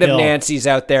fit that negative bill. Nancys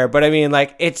out there, but I mean,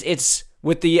 like, it's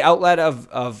with the outlet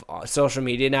of social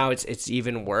media now, it's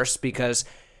even worse because,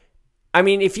 I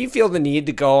mean, if you feel the need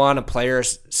to go on a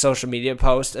player's social media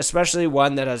post, especially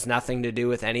one that has nothing to do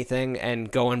with anything, and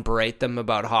go and berate them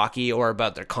about hockey or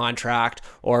about their contract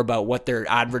or about what they're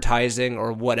advertising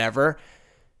or whatever,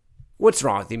 what's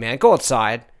wrong with you, man? Go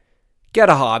outside, get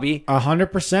a hobby.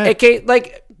 100%. Okay,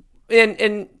 like,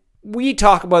 and we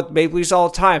talk about Maple Leafs all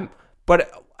the time,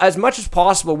 but as much as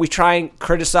possible, we try and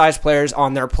criticize players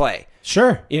on their play.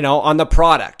 Sure. You know, on the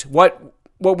product. What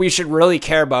we should really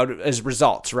care about is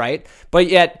results, right? But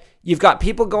yet, you've got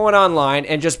people going online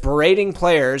and just berating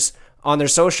players on their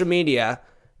social media,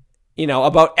 you know,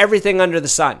 about everything under the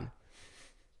sun.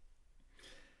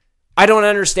 I don't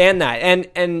understand that.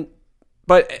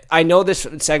 But I know this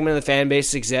segment of the fan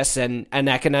base exists, and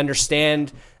I can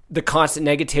understand the constant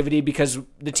negativity because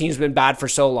the team's been bad for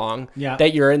so long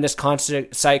that you're in this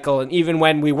constant cycle. And even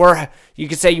when you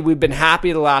could say we've been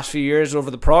happy the last few years over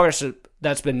the progress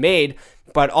that's been made,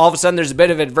 but all of a sudden there's a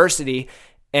bit of adversity,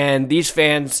 and these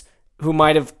fans who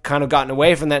might have kind of gotten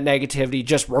away from that negativity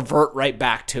just revert right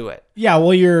back to it. Yeah,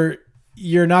 well, you're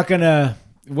not going to...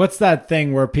 What's that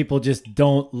thing where people just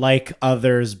don't like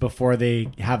others before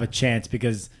they have a chance?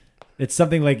 Because it's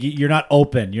something like you're not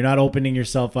open. You're not opening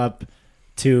yourself up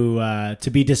to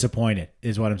be disappointed,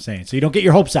 is what I'm saying. So you don't get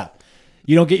your hopes up.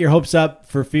 You don't get your hopes up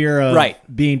for fear of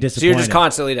being disappointed. So you're just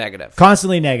constantly negative.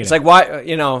 Constantly negative. It's like, why,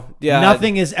 you know,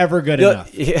 nothing is ever good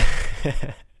enough. Yeah.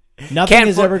 Nothing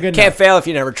is ever good enough. Can't fail if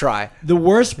you never try. The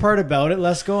worst part about it,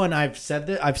 let's go, and I've said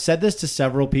this to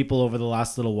several people over the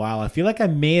last little while. I feel like I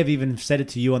may have even said it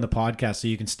to you on the podcast, so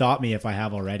you can stop me if I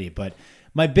have already. But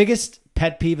my biggest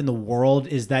pet peeve in the world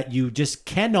is that you just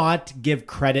cannot give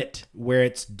credit where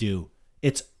it's due.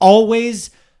 It's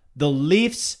always the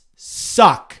Leafs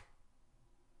suck.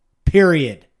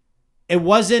 Period. It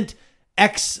wasn't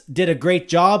X did a great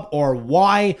job or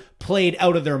Y played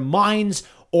out of their minds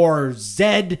or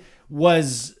Z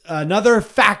was another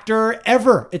factor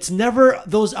ever. It's never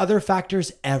those other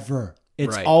factors ever.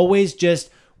 It's always just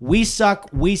we suck.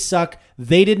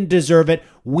 They didn't deserve it.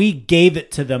 We gave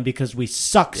it to them because we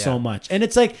suck so much. And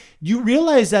it's like you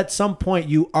realize at some point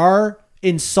you are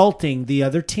insulting the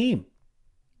other team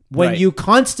when you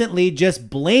constantly just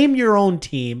blame your own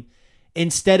team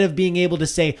instead of being able to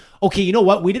say, okay, you know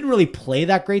what? We didn't really play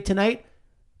that great tonight,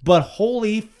 but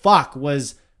holy fuck,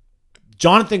 was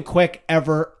Jonathan Quick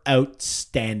ever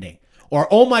outstanding? Or,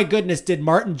 oh my goodness, did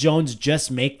Martin Jones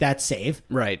just make that save?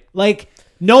 Right. Like,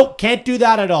 nope, can't do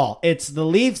that at all. It's the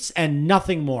Leafs and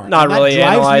nothing more. Not really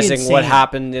analyzing what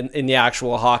happened in the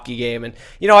actual hockey game. And,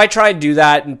 you know, I try to do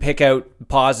that and pick out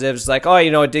positives like, oh,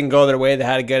 you know, it didn't go their way. They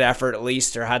had a good effort at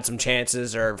least, or had some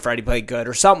chances, or Freddie played good,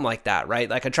 or something like that, right?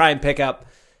 Like, I try and pick up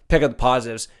the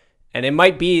positives. And it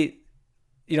might be,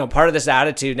 you know, part of this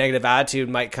negative attitude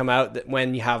might come out that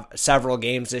when you have several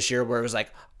games this year where it was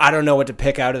like, I don't know what to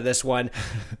pick out of this one.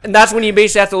 And that's when you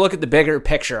basically have to look at the bigger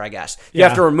picture, I guess. You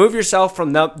have to remove yourself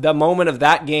from the moment of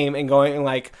that game and going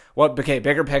like,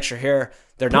 bigger picture here.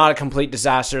 They're not a complete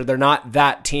disaster. They're not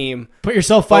that team. Put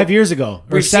yourself 5 years ago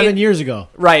or 7 years ago.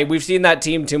 Right. We've seen that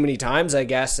team too many times, I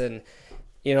guess. And,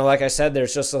 you know, like I said,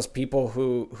 there's just those people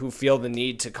who feel the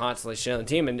need to constantly shit on the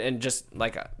team and just,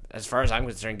 like, as far as I'm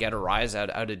concerned, get a rise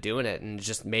out of doing it and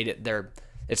just made it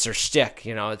it's their shtick,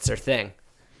 you know, it's their thing.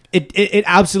 It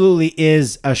absolutely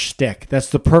is a shtick. That's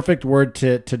the perfect word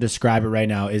to describe it right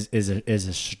now is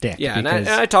a shtick. Yeah, and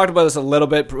I talked about this a little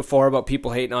bit before about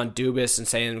people hating on Dubas and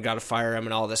saying we got to fire him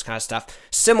and all this kind of stuff.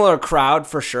 Similar crowd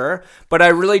for sure, but I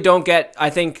really don't get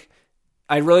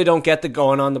the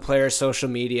going on the players' social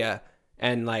media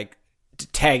and like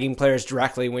tagging players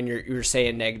directly when you're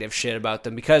saying negative shit about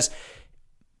them, because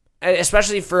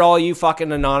especially for all you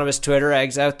fucking anonymous Twitter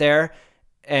eggs out there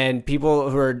and people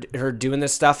who are doing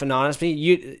this stuff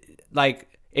anonymously,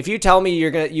 If you tell me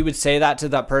you would say that to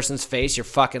that person's face, you're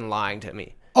fucking lying to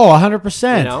me. Oh,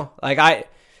 100%. You know, like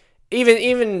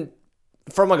even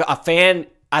from a fan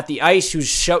at the ice who's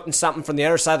shouting something from the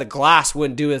other side of the glass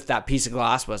wouldn't do if that piece of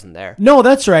glass wasn't there. No,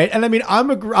 that's right. And I mean, I'm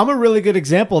a really good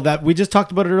example of that. We just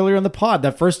talked about it earlier in the pod.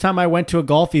 That first time I went to a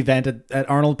golf event at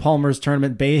Arnold Palmer's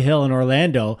tournament, Bay Hill in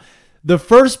Orlando, the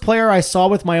first player I saw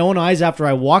with my own eyes after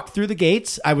I walked through the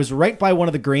gates, I was right by one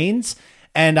of the greens,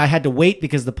 and I had to wait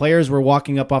because the players were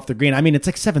walking up off the green. I mean, it's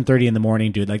like 7:30 in the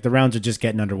morning, dude. Like the rounds are just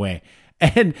getting underway.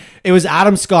 And it was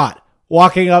Adam Scott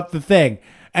walking up the thing.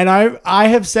 And I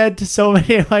have said to so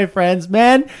many of my friends,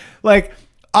 man, like,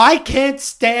 I can't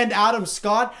stand Adam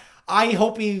Scott. I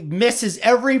hope he misses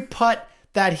every putt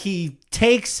that he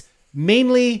takes,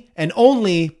 mainly and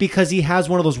only because he has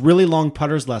one of those really long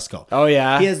putters. Let's go. Oh,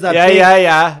 yeah. He has that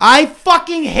yeah. I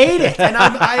fucking hate it. And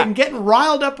I'm getting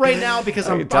riled up right now because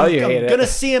I'm going to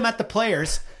see him at the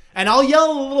Players. And I'll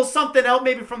yell a little something out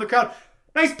maybe from the crowd.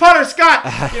 Nice putter, Scott,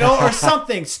 or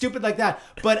something stupid like that.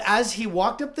 But as he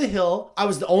walked up the hill, I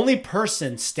was the only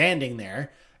person standing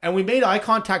there, and we made eye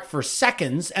contact for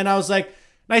seconds, and I was like,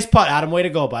 nice putt, Adam, way to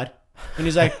go, bud. And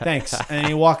he's like, thanks. And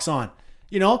he walks on.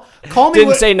 Call me.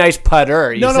 Didn't say nice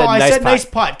putter. I said nice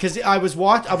putt because I was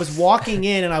walking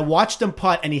in and I watched him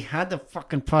putt, and he had the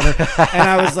fucking putter, and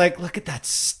I was like, look at that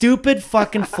stupid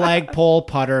fucking flagpole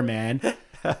putter, man.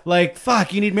 Like,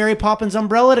 fuck, you need Mary Poppins'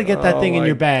 umbrella to get that thing in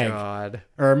your bag. God.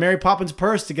 Or Mary Poppins'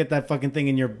 purse to get that fucking thing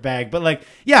in your bag. But, like,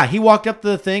 yeah, he walked up to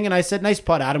the thing, and I said, nice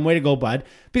putt, Adam, way to go, bud.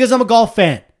 Because I'm a golf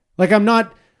fan. Like,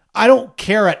 I don't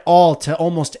care at all to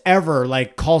almost ever,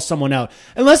 like, call someone out.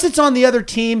 Unless it's on the other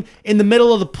team in the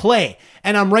middle of the play,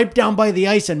 and I'm right down by the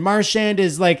ice, and Marchand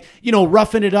is, like,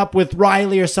 roughing it up with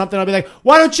Riley or something. I'll be like,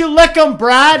 why don't you lick him,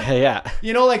 Brad? Yeah.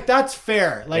 Like, that's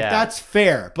fair. Like, that's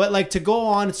fair. But, like, to go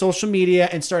on social media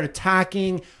and start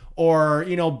attacking or,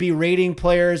 berating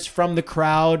players from the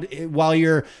crowd while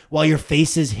your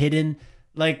face is hidden,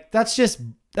 like, that's just...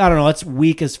 I don't know. It's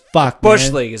weak as fuck. Bush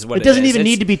man. League is what it doesn't even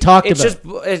need to be talked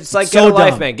about. It's like, so get a life,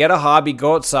 dumb. man. Get a hobby.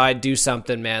 Go outside. Do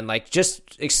something, man. Like,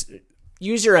 just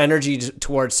use your energy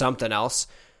towards something else.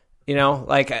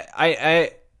 Like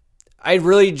I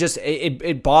really just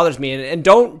it bothers me, and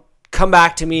don't come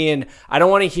back to me, and I don't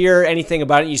want to hear anything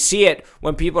about it. You see it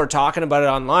when people are talking about it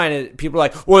online, and people are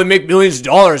like, well, they make millions of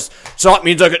dollars, so it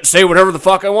means I can say whatever the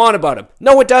fuck I want about them.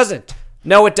 No, it doesn't.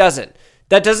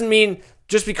 That doesn't mean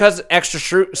just because extra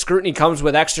scrutiny comes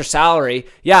with extra salary,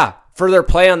 for their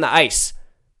play on the ice.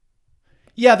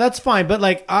 Yeah, that's fine. But,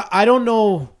 like, I don't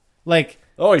know, like...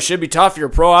 Oh, you should be tough. You're a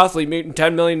pro athlete making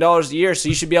 $10 million a year, so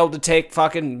you should be able to take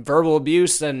fucking verbal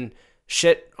abuse and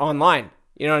shit online.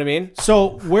 You know what I mean?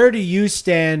 So where do you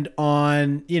stand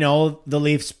on, the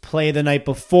Leafs play the night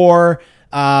before,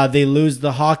 they lose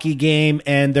the hockey game,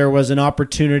 and there was an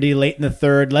opportunity late in the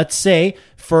third, let's say,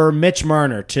 for Mitch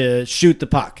Marner to shoot the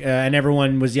puck, and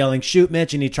everyone was yelling, shoot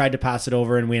Mitch, and he tried to pass it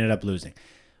over, and we ended up losing.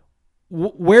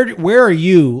 Where are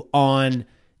you on,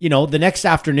 the next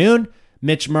afternoon,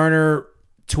 Mitch Marner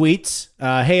tweets,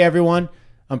 hey, everyone,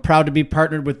 I'm proud to be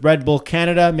partnered with Red Bull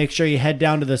Canada. Make sure you head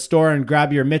down to the store and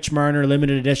grab your Mitch Marner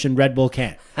limited edition Red Bull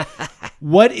can.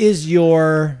 What is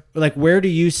your, like, where do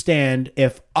you stand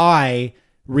if I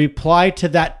reply to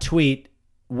that tweet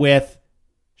with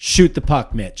shoot the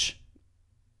puck, Mitch?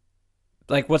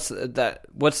 Like, what's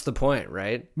the point,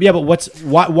 right? Yeah, but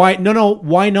why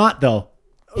not though?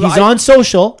 He's on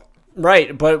social.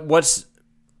 Right, but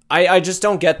I just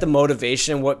don't get the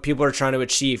motivation, what people are trying to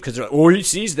achieve, because they're like, oh, he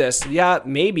sees this. Yeah,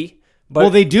 maybe. But, well,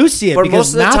 they do see it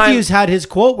because Matthews had his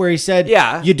quote where he said,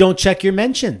 you don't check your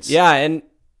mentions. Yeah, and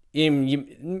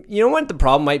you know what the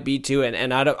problem might be too,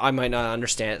 and I might not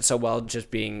understand it so well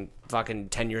just being fucking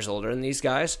 10 years older than these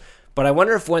guys, but I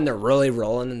wonder if when they're really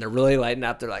rolling and they're really lighting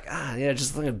up, they're like,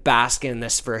 just let me bask in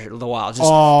this for a little while. Just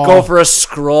go for a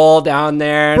scroll down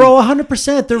there. Bro,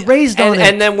 100%. They're raised on it.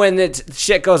 And then when the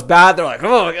shit goes bad, they're like,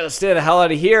 oh, I gotta stay the hell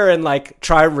out of here and like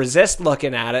try to resist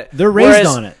looking at it. They're raised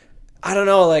on it. I don't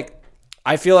know, like,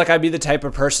 I feel like I'd be the type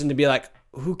of person to be like,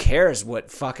 who cares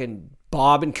what fucking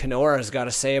Bob and Kenora has got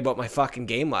to say about my fucking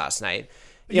game last night?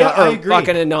 I agree.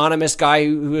 Fucking anonymous guy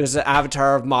who is an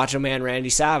avatar of Macho Man Randy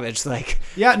Savage. Like,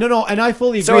 yeah, no, and I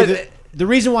fully agree. So the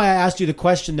reason why I asked you the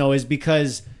question though is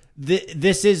because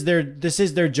this is their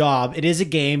job. It is a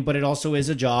game, but it also is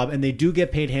a job, and they do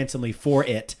get paid handsomely for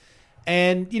it.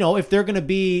 And if they're going to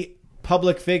be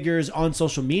public figures on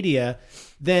social media,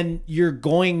 then you're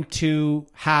going to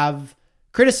have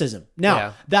criticism.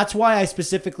 Now, that's why I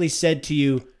specifically said to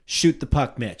you, shoot the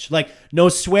puck, Mitch. Like, no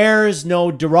swears, no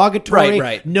derogatory,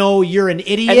 right. No, you're an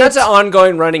idiot. And that's an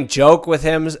ongoing running joke with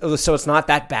him, so it's not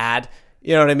that bad.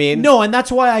 You know what I mean? No, and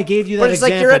that's why I gave you that But it's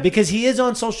like example you're because he is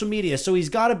on social media, so he's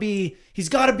got to be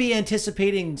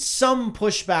anticipating some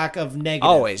pushback of negative.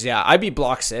 Always, yeah. I'd be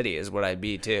Block City is what I'd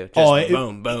be too. Just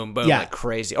boom, boom, boom, yeah. like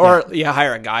crazy. Or you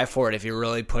hire a guy for it if you're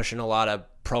really pushing a lot of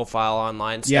profile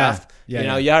online stuff. Yeah, you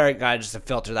know, you hire a guy just to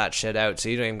filter that shit out, so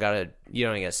you don't even gotta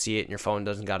see it, and your phone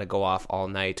doesn't gotta go off all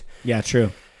night. Yeah,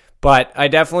 true. But I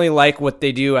definitely like what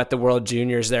they do at the World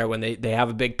Juniors there when they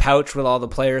have a big pouch with all the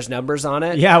players' numbers on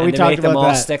it. Yeah, we and they talked make them about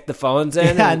all that. stick the phones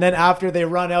in. Yeah, and then after they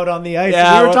run out on the ice,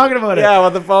 yeah, we were talking about it. Yeah, well,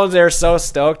 the phones, they're so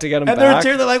stoked to get them And back.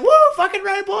 they're like, woo, fucking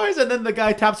right, boys. And then the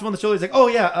guy taps him on the shoulder. He's like, oh,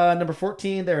 yeah, number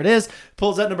 14. There it is.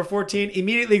 Pulls out number 14.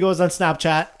 Immediately goes on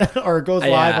Snapchat or goes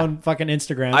live on fucking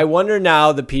Instagram. I wonder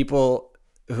now the people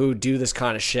who do this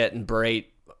kind of shit and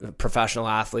berate professional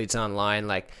athletes online,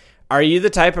 like, are you the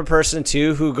type of person,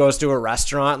 too, who goes to a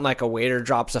restaurant and, like, a waiter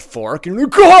drops a fork and,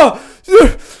 oh,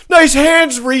 nice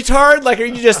hands, retard? Like, are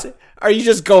you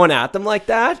just going at them like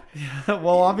that?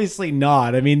 Well, obviously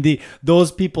not. I mean,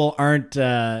 those people aren't,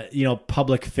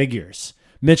 public figures.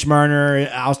 Mitch Marner,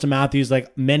 Austin Matthews,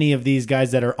 like many of these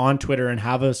guys that are on Twitter and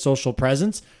have a social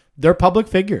presence, they're public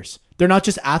figures. They're not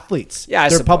just athletes. Yeah,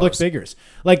 they're public figures.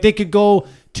 Like they could go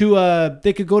to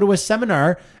a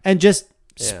seminar and just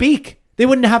speak. They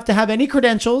wouldn't have to have any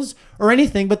credentials or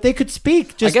anything, but they could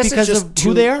speak just because of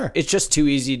who they are. It's just too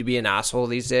easy to be an asshole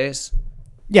these days.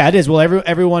 Yeah, it is. Well,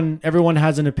 everyone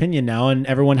has an opinion now, and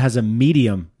everyone has a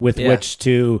medium with which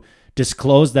to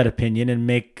disclose that opinion and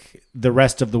make the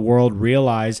rest of the world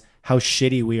realize how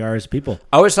shitty we are as people.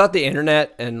 I always thought the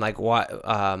internet and like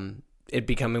it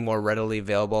becoming more readily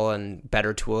available and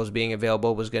better tools being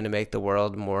available was going to make the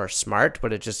world more smart,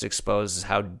 but it just exposes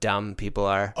how dumb people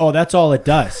are. Oh, that's all it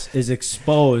does is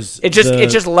expose. It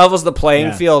just levels the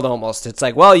playing field almost. It's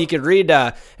like, well, you could read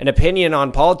an opinion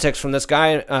on politics from this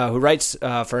guy who writes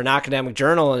for an academic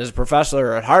journal and is a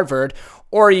professor at Harvard,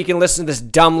 or you can listen to this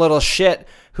dumb little shit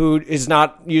who is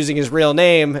not using his real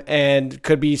name and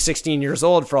could be 16 years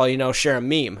old for all you know, share a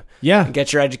meme. Yeah. And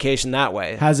get your education that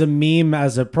way. Has a meme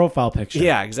as a profile picture.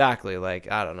 Yeah, exactly. Like,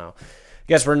 I don't know. I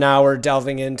guess we're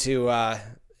delving into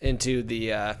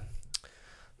the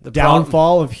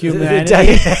downfall of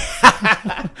humanity.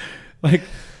 Like,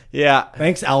 yeah.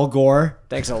 Thanks, Al Gore.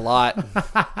 Thanks a lot.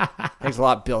 Thanks a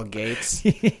lot, Bill Gates,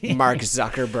 Mark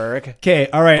Zuckerberg. Okay,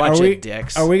 all right. Bunch of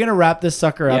dicks. Are we gonna wrap this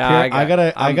sucker up here?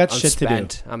 I got shit to do.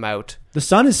 I'm out. The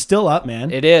sun is still up, man.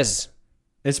 It is.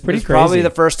 It's pretty crazy. Probably the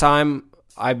first time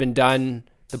I've been done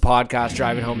the podcast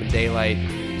driving home in daylight,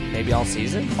 maybe all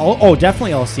season. Oh,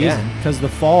 definitely all season because the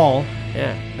fall.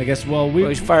 Yeah. I guess. Well,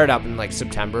 we fired up in like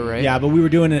September, right? Yeah, but we were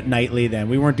doing it nightly then.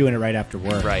 We weren't doing it right after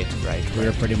work. Right. We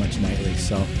were pretty much nightly.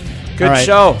 So. Good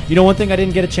show. You know, one thing I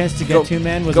didn't get a chance to get to,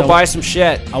 man, was buy some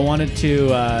shit. I wanted to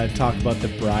talk about the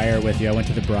Briar with you. I went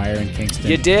to the Briar in Kingston.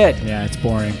 You did? Yeah, it's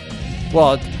boring.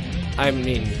 Well, I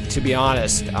mean, to be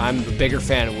honest, I'm a bigger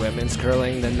fan of women's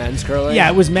curling than men's curling. Yeah,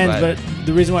 it was men's, but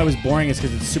the reason why it was boring is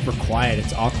because it's super quiet.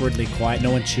 It's awkwardly quiet.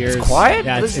 No one cheers. It's quiet?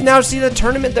 Yeah, now see the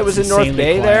tournament that was in North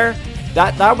Bay quiet.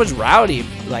 there? That was rowdy.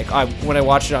 Like when I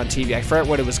watched it on TV, I forget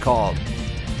what it was called.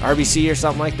 RBC or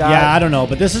something like that. Yeah, I don't know,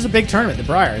 but this is a big tournament, the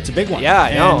Briar. It's a big one. Yeah,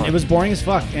 I know. And it was boring as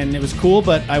fuck, and it was cool,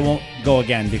 but I won't go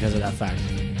again because of that fact.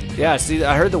 Yeah, see,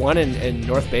 I heard the one in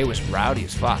North Bay was rowdy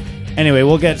as fuck. Anyway,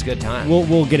 we'll get a good time.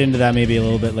 We'll get into that maybe a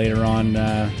little bit later on.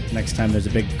 Next time there's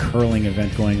a big curling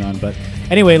event going on. But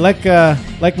anyway, like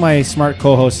my smart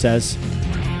co-host says,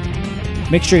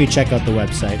 make sure you check out the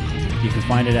website. You can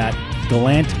find it at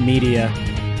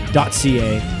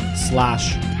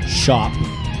gallantmedia.ca/shop.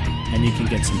 And you can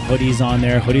get some hoodies on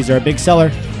there. Hoodies are a big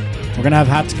seller. We're going to have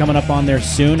hats coming up on there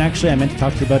soon. Actually, I meant to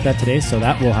talk to you about that today, so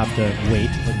that will have to wait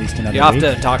at least another week. You'll have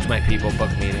to talk to my people, book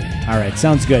a meeting. All right,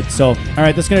 sounds good. So, all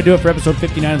right, that's going to do it for episode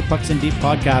 59 of the Pucks in Deep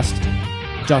podcast.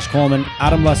 Josh Coleman,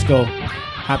 Adam Lesko,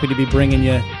 happy to be bringing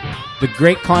you the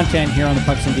great content here on the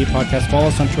Pucks in Deep podcast. Follow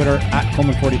us on Twitter at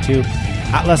Coleman42,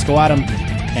 at Lesko Adam,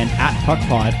 and at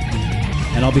PuckPod.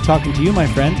 And I'll be talking to you, my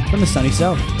friend, from the sunny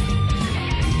south.